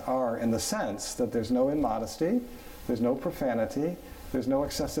qualify as R, in the sense that there's no immodesty, there's no profanity, there's no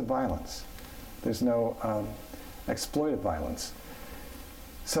excessive violence, there's no exploitive violence.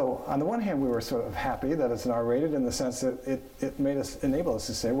 So on the one hand, we were sort of happy that it's an R-rated, in the sense that it made us, enable us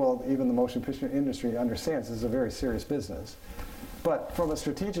to say, well, even the motion picture industry understands this is a very serious business. But from a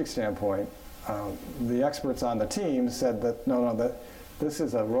strategic standpoint, the experts on the team said that no, that this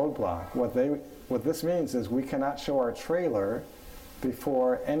is a roadblock. What this means is we cannot show our trailer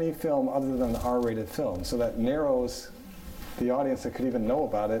before any film other than the R-rated film. So that narrows the audience that could even know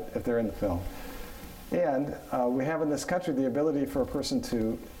about it if they're in the film. And we have in this country the ability for a person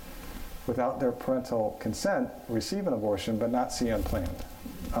to, without their parental consent, receive an abortion but not see Unplanned.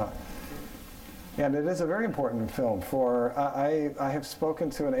 And it is a very important film for, I have spoken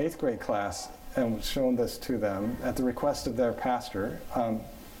to an 8th grade class and shown this to them at the request of their pastor.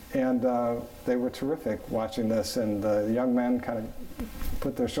 And they were terrific watching this, and the young men kind of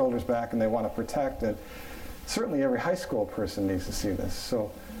put their shoulders back and they want to protect it. Certainly every high school person needs to see this.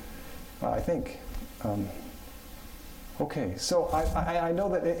 So I think, okay, so I know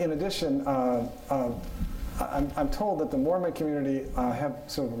that in addition, I'm told that the Mormon community have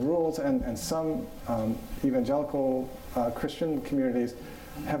sort of rules, and some evangelical Christian communities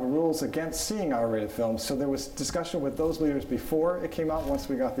have rules against seeing R-rated films. So there was discussion with those leaders before it came out, once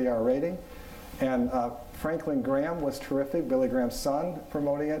we got the R rating. And Franklin Graham was terrific, Billy Graham's son,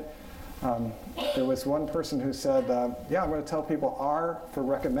 promoting it. There was one person who said, yeah, I'm going to tell people R for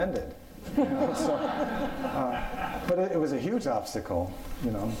recommended. You know, so, But it was a huge obstacle,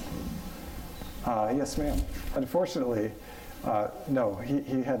 you know. Yes, ma'am. Unfortunately, no,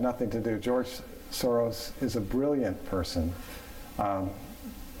 he had nothing to do. George Soros is a brilliant person,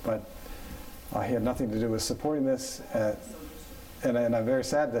 but he had nothing to do with supporting this. And I'm very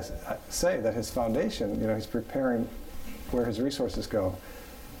sad to say that his foundation, you know, he's preparing where his resources go,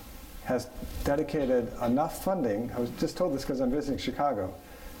 has dedicated enough funding, I was just told this because I'm visiting Chicago,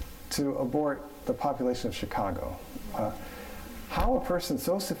 to abort the population of Chicago. How a person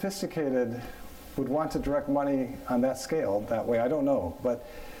so sophisticated would want to direct money on that scale that way, I don't know. But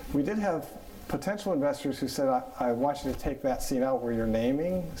we did have potential investors who said, I want you to take that scene out where you're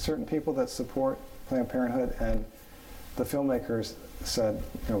naming certain people that support Planned Parenthood, and the filmmakers said,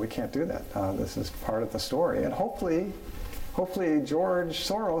 you know, we can't do that. This is part of the story. And hopefully George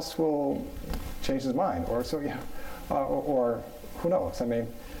Soros will change his mind, or so, yeah, or who knows? I mean,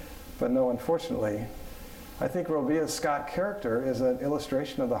 but no, unfortunately, I think Robia's Scott character is an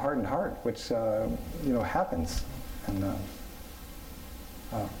illustration of the hardened heart, which you know, happens. And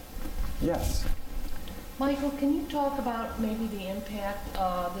yes. Michael, can you talk about maybe the impact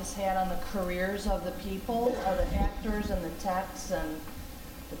this had on the careers of the people, the actors and the techs and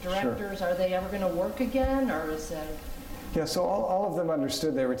the directors? Sure. Are they ever going to work again, or is that? Yeah, so all of them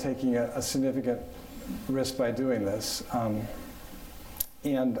understood they were taking a significant risk by doing this.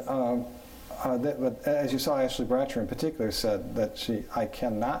 But as you saw, Ashley Bratcher in particular said that I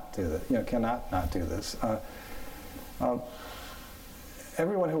cannot do this, you know, cannot not do this.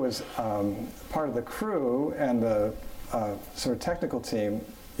 Everyone who was part of the crew and the sort of technical team,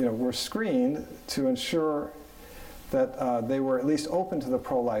 you know, were screened to ensure that they were at least open to the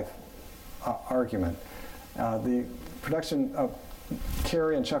pro-life argument. The production of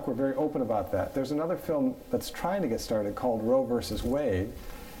Cary and Chuck were very open about that. There's another film that's trying to get started called Roe versus Wade,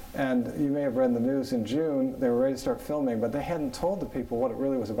 and you may have read in the news in June they were ready to start filming, but they hadn't told the people what it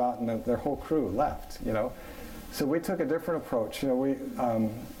really was about, and their whole crew left, you know. So we took a different approach. You know,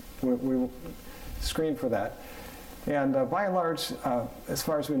 we screened for that, and by and large, as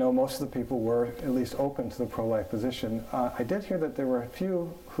far as we know, most of the people were at least open to the pro-life position. I did hear that there were a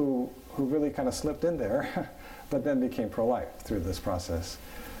few who really kind of slipped in there, but then became pro-life through this process.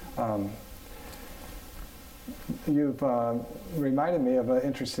 You've reminded me of an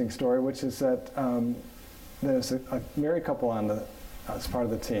interesting story, which is that there's a married couple on as part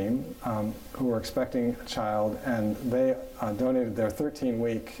of the team who were expecting a child, and they donated their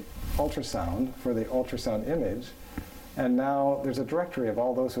 13-week ultrasound for the ultrasound image. And now there's a directory of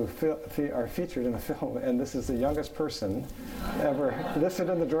all those who are featured in the film, and this is the youngest person ever listed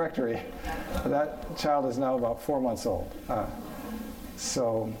in the directory. That child is now about 4 months old.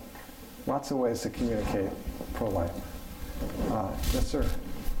 So lots of ways to communicate pro-life. Yes, sir.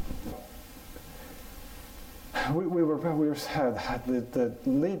 The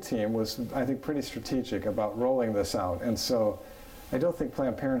lead team was, I think, pretty strategic about rolling this out, and so I don't think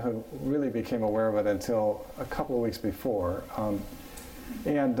Planned Parenthood really became aware of it until a couple of weeks before,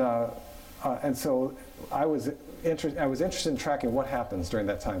 and so I was interested in tracking what happens during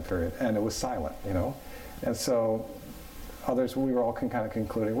that time period, and it was silent, you know, and so we were all kind of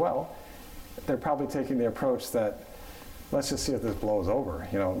concluding, well, they're probably taking the approach that let's just see if this blows over,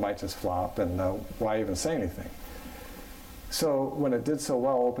 you know, it might just flop, and why even say anything? So when it did so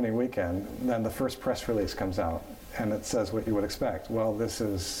well opening weekend, then the first press release comes out, and it says what you would expect. Well, this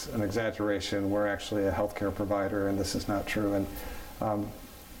is an exaggeration. We're actually a healthcare provider, and this is not true. And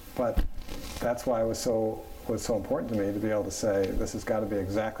but that's why it was so important to me to be able to say this has got to be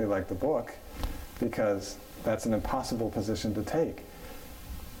exactly like the book, because that's an impossible position to take.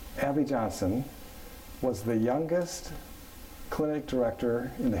 Abby Johnson was the youngest clinic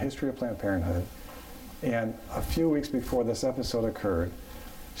director in the history of Planned Parenthood, and a few weeks before this episode occurred,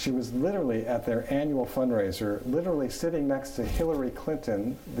 she was literally at their annual fundraiser, literally sitting next to Hillary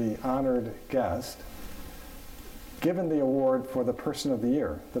Clinton, the honored guest, given the award for the person of the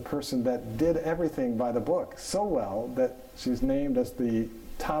year, the person that did everything by the book so well that she's named as the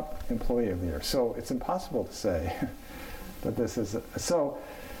top employee of the year. So it's impossible to say that this is so.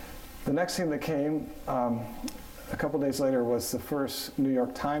 The next thing that came a couple days later was the first New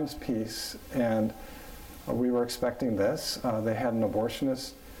York Times piece, and we were expecting this. They had an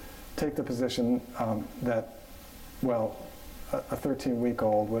abortionist take the position that, well, a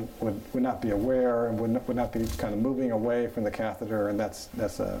 13-week-old would not be aware and would not be kind of moving away from the catheter, and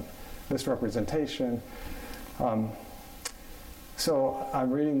that's a misrepresentation. So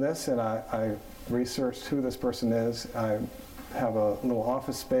I'm reading this, and I researched who this person is. I have a little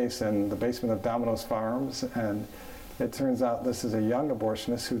office space in the basement of Domino's Farms, and it turns out this is a young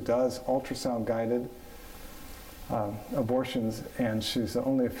abortionist who does ultrasound-guided abortions, and she's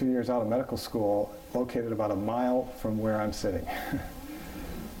only a few years out of medical school, located about a mile from where I'm sitting.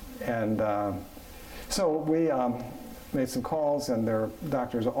 And so we made some calls, and there are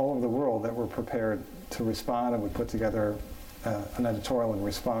doctors all over the world that were prepared to respond, and we put together an editorial in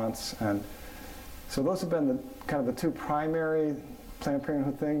response. And so those have been kind of the two primary Planned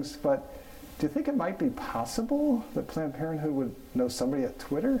Parenthood things. But do you think it might be possible that Planned Parenthood would know somebody at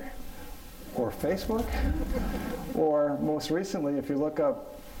Twitter or Facebook? Or most recently, if you look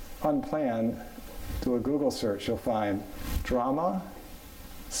up Unplanned, do a Google search, you'll find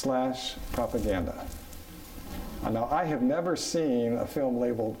drama/propaganda. Now, I have never seen a film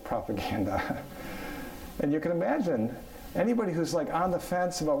labeled propaganda. And you can imagine anybody who's like on the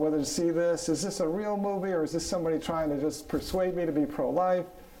fence about whether to see this, is this a real movie or is this somebody trying to just persuade me to be pro-life?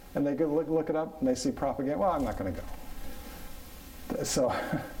 And they go look it up and they see propaganda. Well, I'm not going to go. So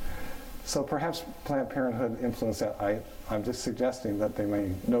perhaps Planned Parenthood influenced that. I'm just suggesting that they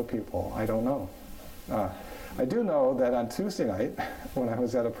may know people. I don't know. I do know that on Tuesday night, when I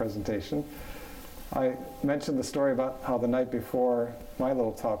was at a presentation, I mentioned the story about how the night before my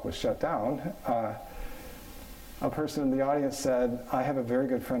little talk was shut down, a person in the audience said, I have a very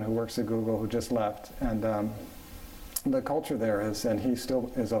good friend who works at Google who just left, and the culture there is, and he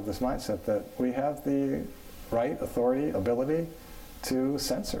still is of this mindset, that we have the right, authority, ability to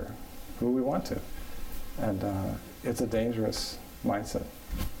censor who we want to. And it's a dangerous mindset.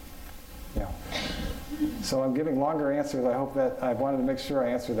 Yeah. So I'm giving longer answers. I hope that, I wanted to make sure I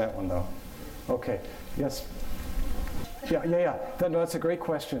answered that one though. Okay, yes? Yeah. No, that's a great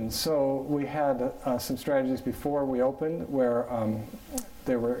question. So we had some strategies before we opened where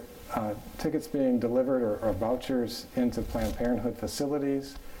there were tickets being delivered or vouchers into Planned Parenthood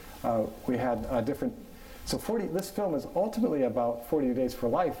facilities. We had different, so this film is ultimately about 40 Days for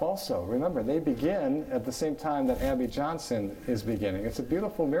Life also. Remember, they begin at the same time that Abby Johnson is beginning. It's a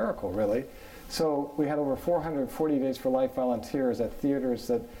beautiful miracle, really. So we had over 440 Days for Life volunteers at theaters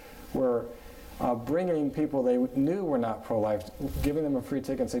that were bringing people they knew were not pro-life, giving them a free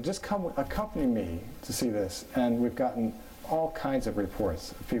ticket and say, just come accompany me to see this. And we've gotten all kinds of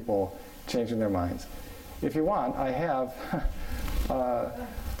reports of people changing their minds. If you want, I have a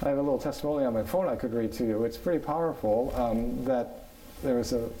little testimony on my phone I could read to you. It's pretty powerful that there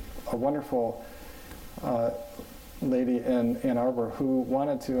was a wonderful lady in Ann Arbor who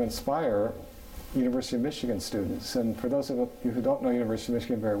wanted to inspire University of Michigan students. And for those of you who don't know University of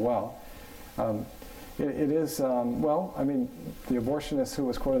Michigan very well, it is, well, I mean, the abortionist who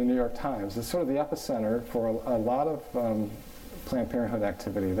was quoted in the New York Times is sort of the epicenter for a lot of Planned Parenthood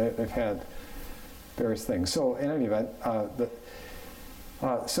activity. They've had various things. So in any event,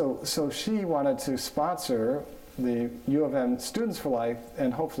 so she wanted to sponsor the U of M Students for Life,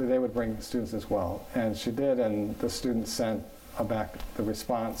 and hopefully they would bring students as well. And she did, and the students sent back the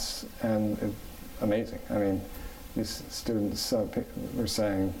response, and amazing. I mean, these students were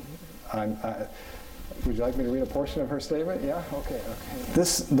saying, would you like me to read a portion of her statement? Yeah? Okay.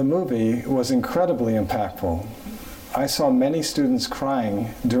 The movie was incredibly impactful. I saw many students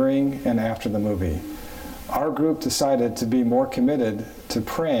crying during and after the movie. Our group decided to be more committed to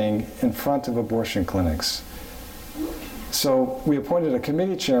praying in front of abortion clinics. So we appointed a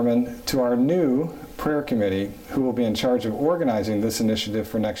committee chairman to our new prayer committee who will be in charge of organizing this initiative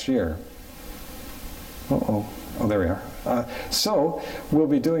for next year. Oh, there we are. So we'll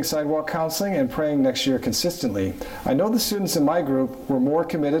be doing sidewalk counseling and praying next year consistently. I know the students in my group were more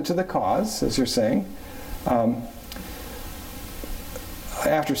committed to the cause, as you're saying.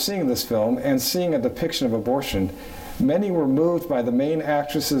 After seeing this film and seeing a depiction of abortion, many were moved by the main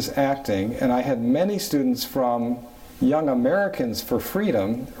actress's acting, and I had many students from Young Americans for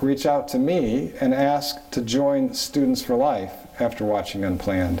Freedom reach out to me and ask to join Students for Life after watching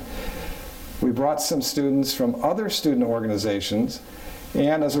Unplanned. We brought some students from other student organizations,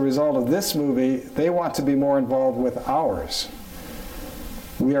 and as a result of this movie, they want to be more involved with ours.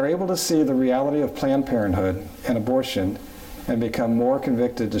 We are able to see the reality of Planned Parenthood and abortion and become more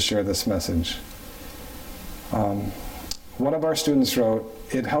convicted to share this message. One of our students wrote,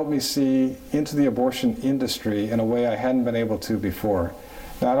 "It helped me see into the abortion industry in a way I hadn't been able to before.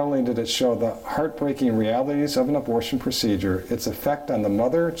 Not only did it show the heartbreaking realities of an abortion procedure, its effect on the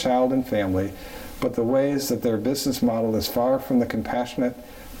mother, child, and family, but the ways that their business model is far from the compassionate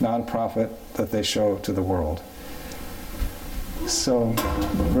nonprofit that they show to the world." So,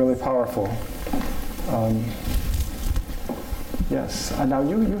 really powerful. Yes. Now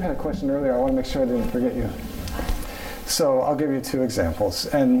you had a question earlier. I want to make sure I didn't forget you. So I'll give you two examples.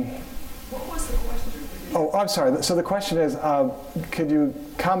 And what was the question? Oh, I'm sorry. So the question is, could you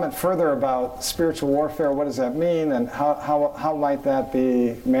comment further about spiritual warfare? What does that mean, and how might that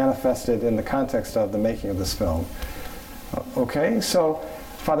be manifested in the context of the making of this film? Okay, so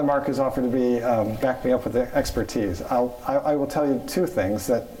Father Mark has offered to back me up with the expertise. I will tell you two things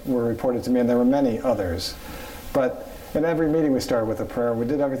that were reported to me, and there were many others. But in every meeting we started with a prayer. We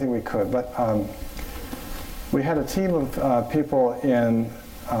did everything we could. But we had a team of people in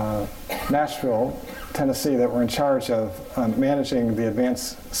Nashville, Tennessee, that were in charge of managing the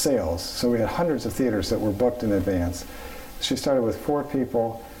advance sales. So we had hundreds of theaters that were booked in advance. She started with 4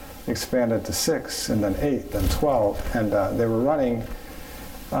 people, expanded to 6, and then 8, then 12, and they were running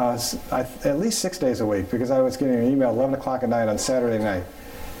at least 6 days a week, because I was getting an email 11 o'clock at night on Saturday night.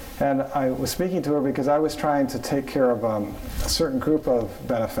 And I was speaking to her because I was trying to take care of a certain group of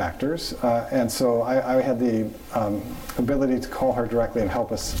benefactors, and so I had the ability to call her directly and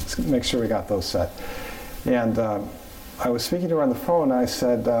help us make sure we got those set. And I was speaking to her on the phone, and I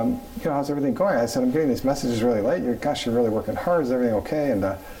said, how's everything going? I said, I'm getting these messages really late. You're really working hard. Is everything okay?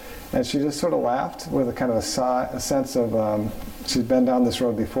 And she just sort of laughed with a kind of a sense of, she'd been down this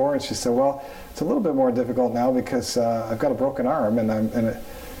road before, and she said, well, it's a little bit more difficult now because I've got a broken arm, and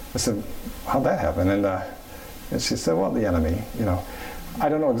I said, how'd that happen? And she said, well, the enemy, I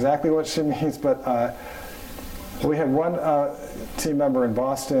don't know exactly what she means, but we had one team member in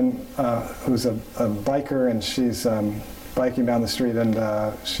Boston who's a biker, and she's biking down the street, and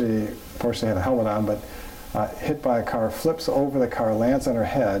she fortunately had a helmet on, but hit by a car, flips over the car, lands on her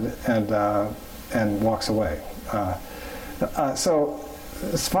head, and walks away. So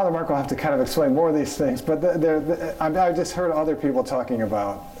Father Mark will have to kind of explain more of these things, but I just heard other people talking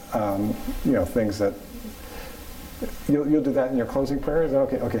about things that you'll do that in your closing prayers.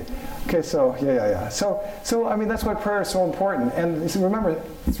 Okay. So yeah. So I mean, that's why prayer is so important. And you see, remember,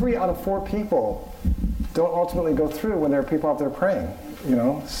 3 out of 4 people don't ultimately go through when there are people out there praying.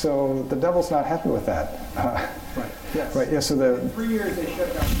 So the devil's not happy with that. Right. Yes. Right. Yeah. So in 3 years they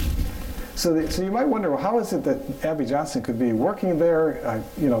shut down. So you might wonder, well, how is it that Abby Johnson could be working there,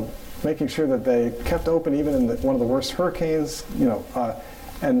 making sure that they kept open even in one of the worst hurricanes,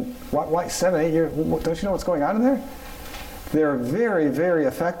 and why 7, 8 years? Don't you know what's going on in there? They're very, very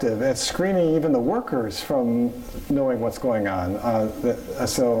effective at screening even the workers from knowing what's going on.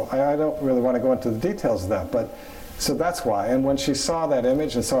 So I don't really want to go into the details of that, but so that's why. And when she saw that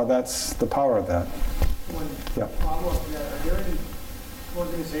image and saw that's the power of that. Yeah. Follow-up to that, are there any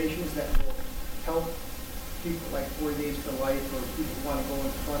organizations that will help people like 40 Days for Life, or people who want to go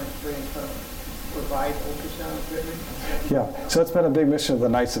in front and pray in front of, provide ultrasound equipment? Yeah, so it's been a big mission of the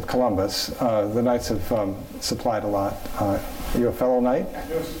Knights of Columbus. The Knights have supplied a lot. Are you a fellow Knight?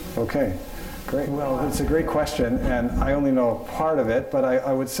 Okay, great. Well, it's a great question, and I only know part of it, but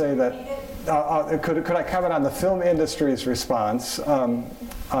I would say that, could I comment on the film industry's response?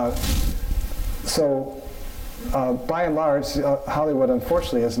 By and large, Hollywood,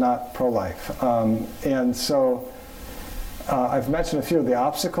 unfortunately, is not pro-life. And so I've mentioned a few of the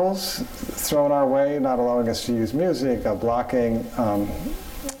obstacles thrown our way, not allowing us to use music, blocking,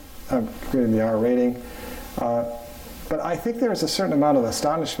 creating the R rating. But I think there's a certain amount of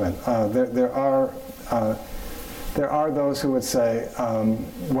astonishment. There are those who would say,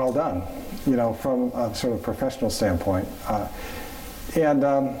 well done, from a sort of professional standpoint. You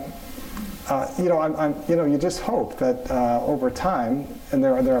just hope that over time, and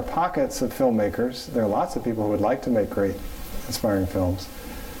there are pockets of filmmakers, there are lots of people who would like to make great, inspiring films.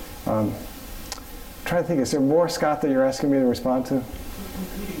 I'm trying to think, is there more, Scott, that you're asking me to respond to?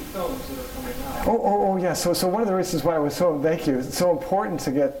 Competing films that are coming out. Oh, yeah. So one of the reasons why it's so important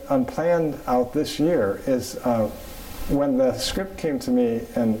to get Unplanned out this year is when the script came to me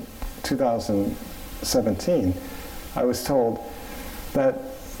in 2017, I was told that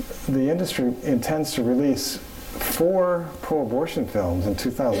the industry intends to release 4 pro-abortion films in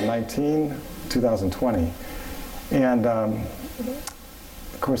 2019, 2020. And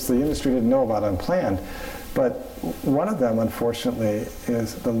of course, the industry didn't know about Unplanned, but one of them, unfortunately,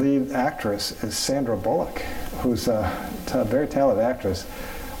 is the lead actress is Sandra Bullock, who's a very talented actress.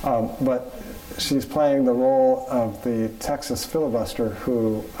 But she's playing the role of the Texas filibuster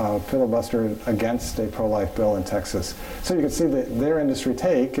who filibustered against a pro-life bill in Texas. So you can see that their industry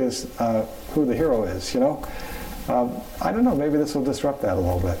take is who the hero is, I don't know, maybe this will disrupt that a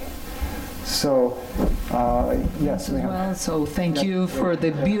little bit. So, yes, ma'am. Well, so thank you for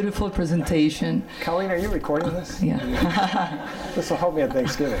the beautiful presentation. Colleen, are you recording this? Yeah. This will help me at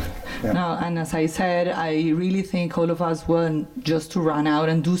Thanksgiving. Yeah. No, and as I said, I really think all of us want just to run out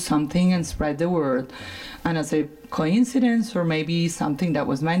and do something and spread the word. And as a coincidence, or maybe something that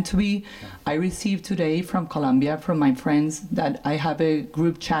was meant to be, I received today from Colombia, from my friends that I have a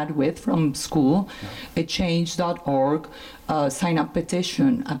group chat with from school, a change.org sign-up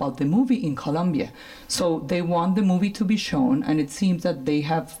petition about the movie in Colombia. So they want the movie to be shown, and it seems that they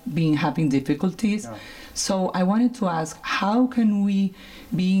have been having difficulties. So I wanted to ask, how can we,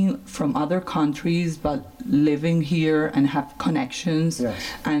 being from other countries but living here and have connections,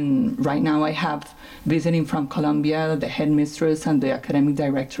 and right now I have visiting from Colombia, the headmistress and the academic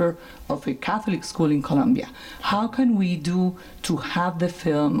director of a Catholic school in Colombia. How can we do to have the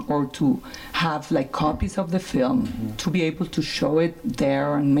film, or to have like copies of the film, to be able to show it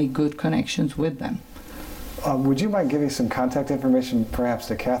there and make good connections with them? Would you mind giving some contact information perhaps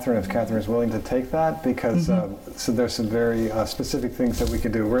to Catherine, if Catherine is willing to take that? Because so there's some very specific things that we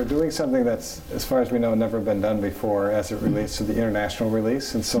could do. We're doing something that's, as far as we know, never been done before as it relates to the international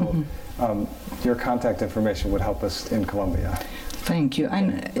release. And so your contact information would help us in Colombia. Thank you.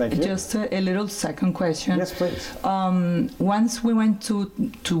 And Thank you. Just a little second question. Yes, please. Once we went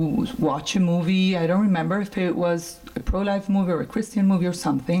to watch a movie, I don't remember if it was a pro-life movie or a Christian movie or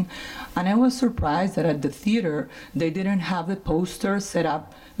something, and I was surprised that at the theater they didn't have the poster set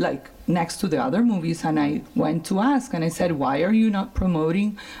up like next to the other movies, and I went to ask and I said, why are you not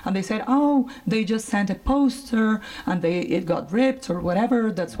promoting? And they said, oh, they just sent a poster and it got ripped or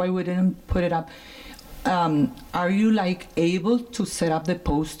whatever, that's why we didn't put it up. Are you like able to set up the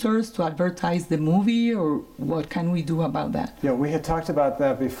posters to advertise the movie, or what can we do about that? Yeah, we had talked about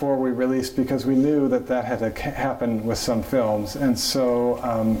that before we released, because we knew that that had to happen with some films. And so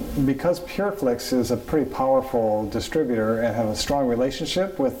because PureFlix is a pretty powerful distributor and have a strong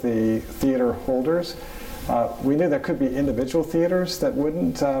relationship with the theater holders, we knew there could be individual theaters that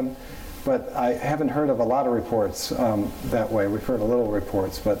wouldn't, but I haven't heard of a lot of reports that way. We've heard a little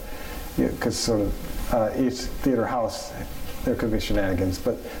reports, but because sort of each theater house, there could be shenanigans,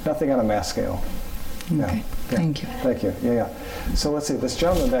 but nothing on a mass scale. Okay, thank you. Thank you. Yeah. So let's see. This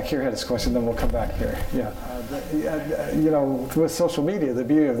gentleman back here had his question, then we'll come back here. Yeah. You know, with social media, the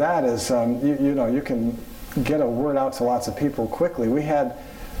beauty of that is, you know, you can get a word out to lots of people quickly. We had,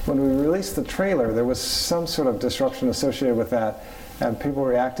 when we released the trailer, there was some sort of disruption associated with that, and people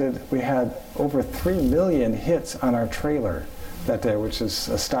reacted. We had over 3 million hits on our trailer that day, which is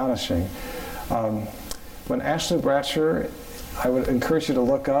astonishing. When Ashley Bratcher, I would encourage you to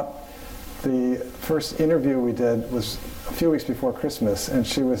look up, the first interview we did was a few weeks before Christmas, and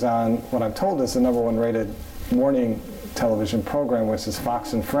she was on what I'm told is the #1 rated morning television program, which is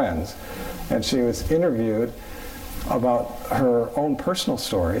Fox and Friends. And she was interviewed about her own personal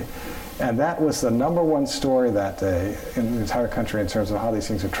story, and that was the -- story that day in the entire country in terms of how these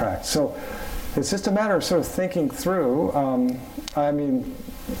things are tracked. So it's just a matter of sort of thinking through. I mean,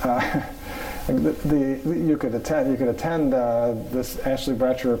 you could attend this Ashley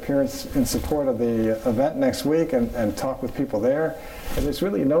Bratcher appearance in support of the event next week and talk with people there. And there's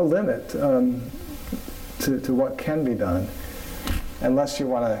really no limit to what can be done, unless you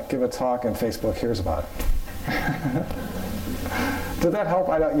want to give a talk and Facebook hears about it. Did that help?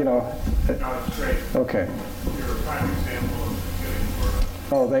 I don't, you know. No, it's great. Okay. You're a prime example of getting the word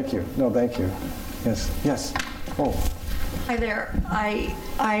out. Oh, thank you. No, thank you. Yes. Yes. Oh. Hi there.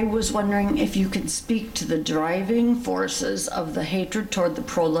 I was wondering if you could speak to the driving forces of the hatred toward the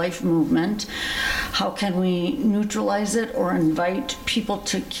pro-life movement. How can we neutralize it or invite people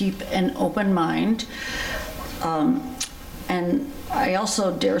to keep an open mind? And I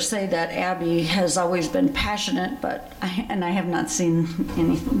also dare say that Abby has always been passionate, and I have not seen the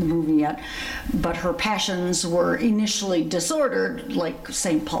movie yet, but her passions were initially disordered, like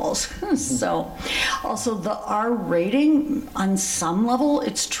St. Paul's. So also the R rating, on some level,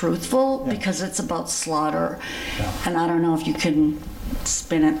 it's truthful because it's about slaughter. And I don't know if you can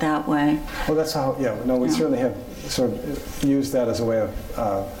spin it that way. Well, that's how, we certainly have sort of used that as a way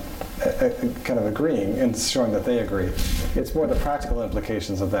of kind of agreeing and showing that they agree. It's more the practical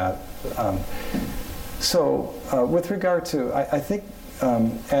implications of that. So with regard to, I think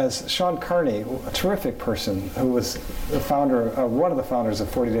as Sean Carney, a terrific person who was the founder, one of the founders of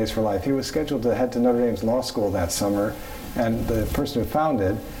 40 Days for Life, he was scheduled to head to Notre Dame's law school that summer, and the person who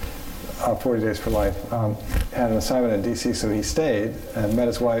founded 40 Days for Life had an assignment in DC, so he stayed and met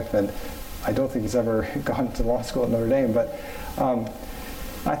his wife, and I don't think he's ever gone to law school at Notre Dame, but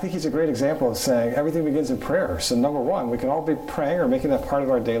I think he's a great example of saying everything begins in prayer. So number one, we can all be praying or making that part of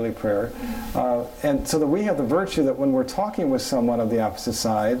our daily prayer. And so that we have the virtue that when we're talking with someone of the opposite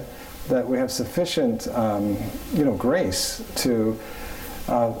side, that we have sufficient grace to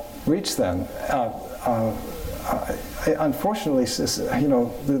reach them. Unfortunately,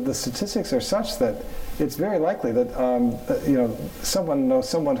 the statistics are such that it's very likely that someone knows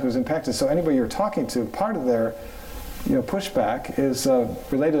someone who's impacted. So anybody you're talking to, part of their pushback is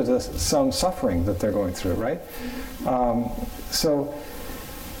related to some suffering that they're going through, right? So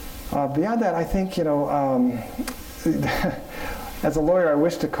beyond that, I think as a lawyer, I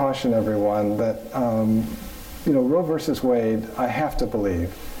wish to caution everyone that Roe versus Wade, I have to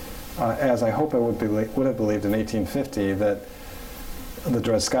believe, as I hope I would have believed in 1850, that the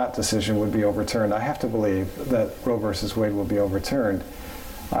Dred Scott decision would be overturned. I have to believe that Roe versus Wade will be overturned.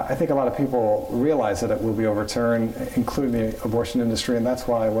 I think a lot of people realize that it will be overturned, including the abortion industry, and that's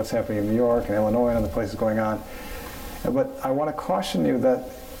why what's happening in New York and Illinois and other places going on. But I want to caution you that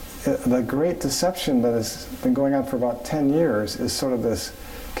the great deception that has been going on for about 10 years is sort of this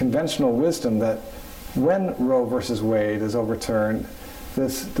conventional wisdom that when Roe versus Wade is overturned,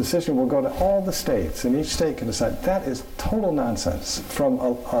 this decision will go to all the states, and each state can decide. That is total nonsense from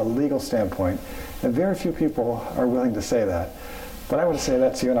a legal standpoint, and very few people are willing to say that. But I want to say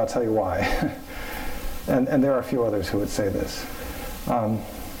that to you, and I'll tell you why. and there are a few others who would say this.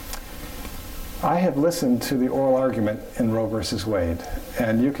 I have listened to the oral argument in Roe versus Wade,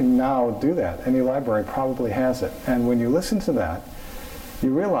 and you can now do that. Any library probably has it. And when you listen to that, you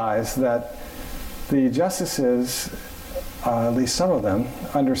realize that the justices, at least some of them,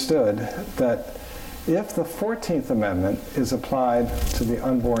 understood that if the 14th Amendment is applied to the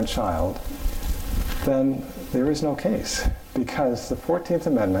unborn child, then there is no case, because the 14th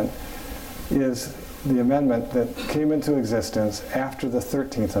Amendment is the amendment that came into existence after the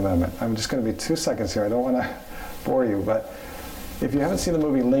 13th Amendment. I'm just going to be 2 seconds here. I don't want to bore you, but if you haven't seen the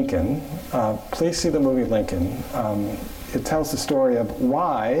movie Lincoln, please see the movie Lincoln. It tells the story of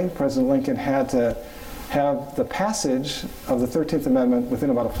why President Lincoln had to have the passage of the 13th Amendment within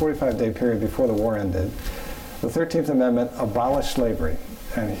about a 45-day period before the war ended. The 13th Amendment abolished slavery,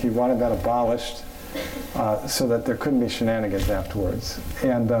 and he wanted that abolished so that there couldn't be shenanigans afterwards.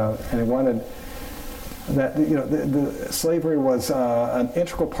 And he wanted that, the slavery was an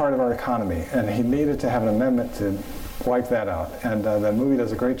integral part of our economy, and he needed to have an amendment to wipe that out. And the movie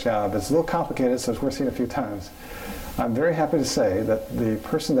does a great job. It's a little complicated, so it's worth seeing a few times. I'm very happy to say that the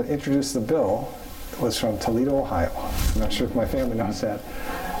person that introduced the bill was from Toledo, Ohio. I'm not sure if my family knows that.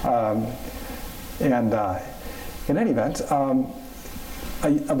 In any event,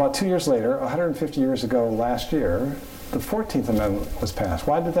 about 2 years later, 150 years ago last year, the 14th Amendment was passed.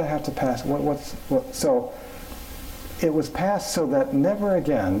 Why did that have to pass? So it was passed so that never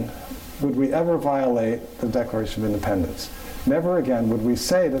again would we ever violate the Declaration of Independence. Never again would we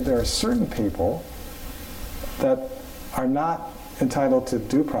say that there are certain people that are not entitled to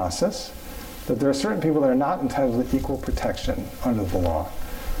due process, that there are certain people that are not entitled to equal protection under the law.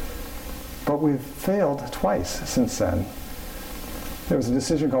 But we've failed twice since then. There was a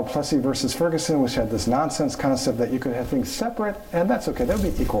decision called Plessy versus Ferguson, which had this nonsense concept that you could have things separate, and that's okay, that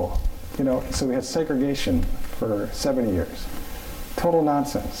would be equal. So we had segregation for 70 years. Total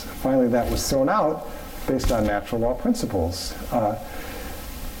nonsense. Finally, that was thrown out based on natural law principles,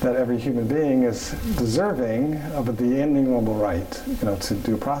 that every human being is deserving of the inalienable right, to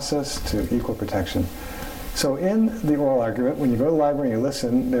due process, to equal protection. So in the oral argument, when you go to the library and you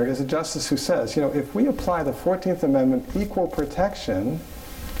listen, there is a justice who says, if we apply the 14th Amendment equal protection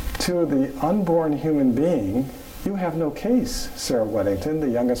to the unborn human being, you have no case, Sarah Weddington, the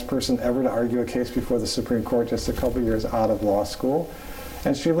youngest person ever to argue a case before the Supreme Court, just a couple years out of law school.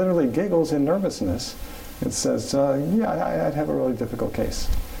 And she literally giggles in nervousness and says, yeah, I'd have a really difficult case.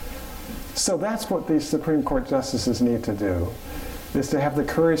 So that's what these Supreme Court justices need to do, is to have the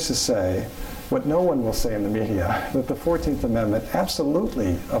courage to say what no one will say in the media, that the 14th Amendment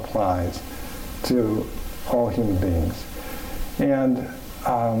absolutely applies to all human beings. And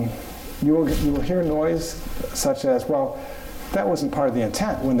you will hear noise such as, well, that wasn't part of the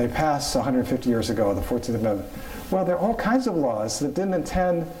intent when they passed 150 years ago, the 14th Amendment. Well, there are all kinds of laws that didn't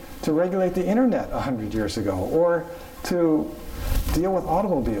intend to regulate the internet 100 years ago, or to deal with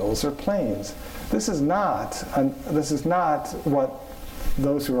automobiles or planes. This is not what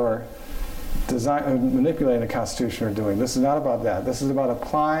those who are manipulating the Constitution are doing. This is not about that. This is about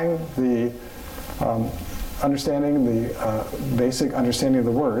applying the basic understanding of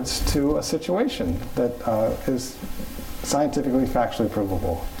the words to a situation that is scientifically, factually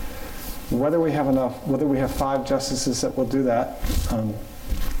provable. Whether we have 5 justices that will do that,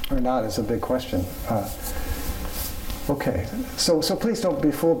 or not is a big question. Okay, so please don't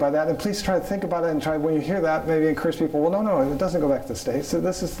be fooled by that, and please try to think about it, and try, when you hear that, maybe encourage people, well, no, it doesn't go back to the States. So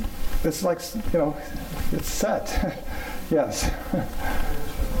this is like, it's set. Yes.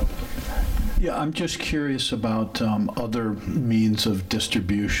 Yeah, I'm just curious about other means of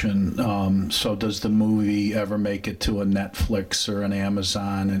distribution. So does the movie ever make it to a Netflix or an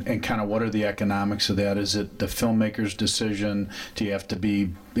Amazon? And kind of what are the economics of that? Is it the filmmaker's decision? Do you have to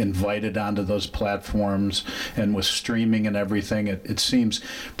be invited onto those platforms? And with streaming and everything, it seems,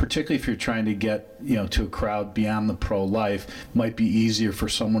 particularly if you're trying to get to a crowd beyond the pro-life, might be easier for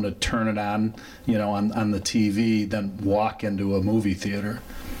someone to turn it on, on the TV than walk into a movie theater.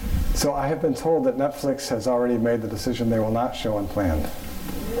 So I have been told that Netflix has already made the decision they will not show Unplanned.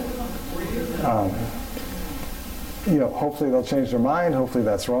 Hopefully they'll change their mind. Hopefully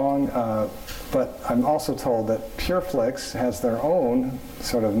that's wrong. But I'm also told that PureFlix has their own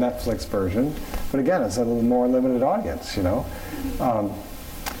sort of Netflix version. But again, it's a little more limited audience,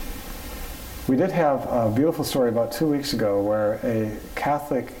 We did have a beautiful story about 2 weeks ago where a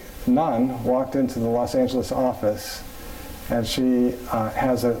Catholic nun walked into the Los Angeles office, and she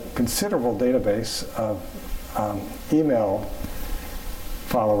has a considerable database of email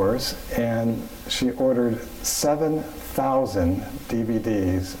followers, and she ordered 7,000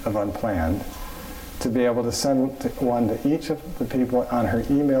 DVDs of Unplanned to be able to send one to each of the people on her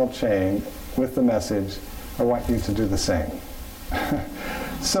email chain with the message, I want you to do the same.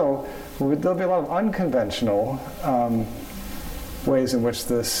 So there'll be a lot of unconventional ways in which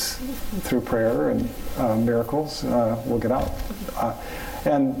this, through prayer and miracles, will get out.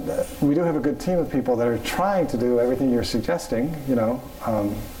 And we do have a good team of people that are trying to do everything you're suggesting,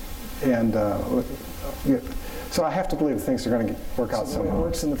 so I have to believe things are going to work out somehow. What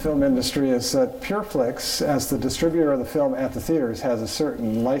works in the film industry is that PureFlix, as the distributor of the film at the theaters, has a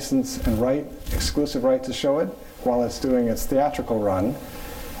certain license and exclusive right to show it while it's doing its theatrical run.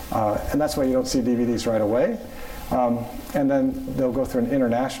 And that's why you don't see DVDs right away. And then they'll go through an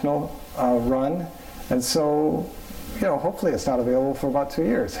international run. And so, hopefully it's not available for about 2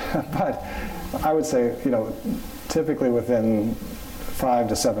 years. But I would say, typically within 5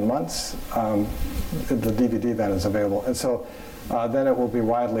 to 7 months, the DVD then is available. And so then it will be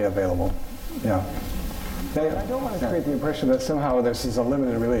widely available. Yeah. I don't want to create the impression that somehow this is a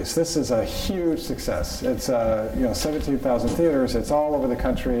limited release. This is a huge success. It's 17,000 theaters. It's all over the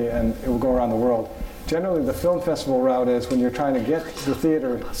country, and it will go around the world. Generally, the film festival route is when you're trying to get the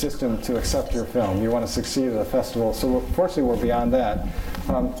theater system to accept your film. You want to succeed at a festival. So fortunately, we're beyond that.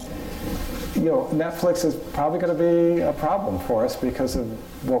 Netflix is probably going to be a problem for us because of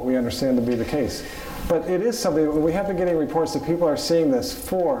what we understand to be the case. But it is something, we have been getting reports that people are seeing this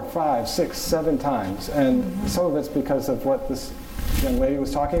 4, 5, 6, 7 times. And some of it's because of what this young lady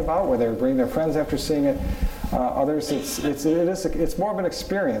was talking about, where they were bringing their friends after seeing it. Others, it's more of an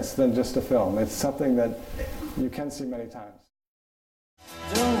experience than just a film. It's something that you can see many times.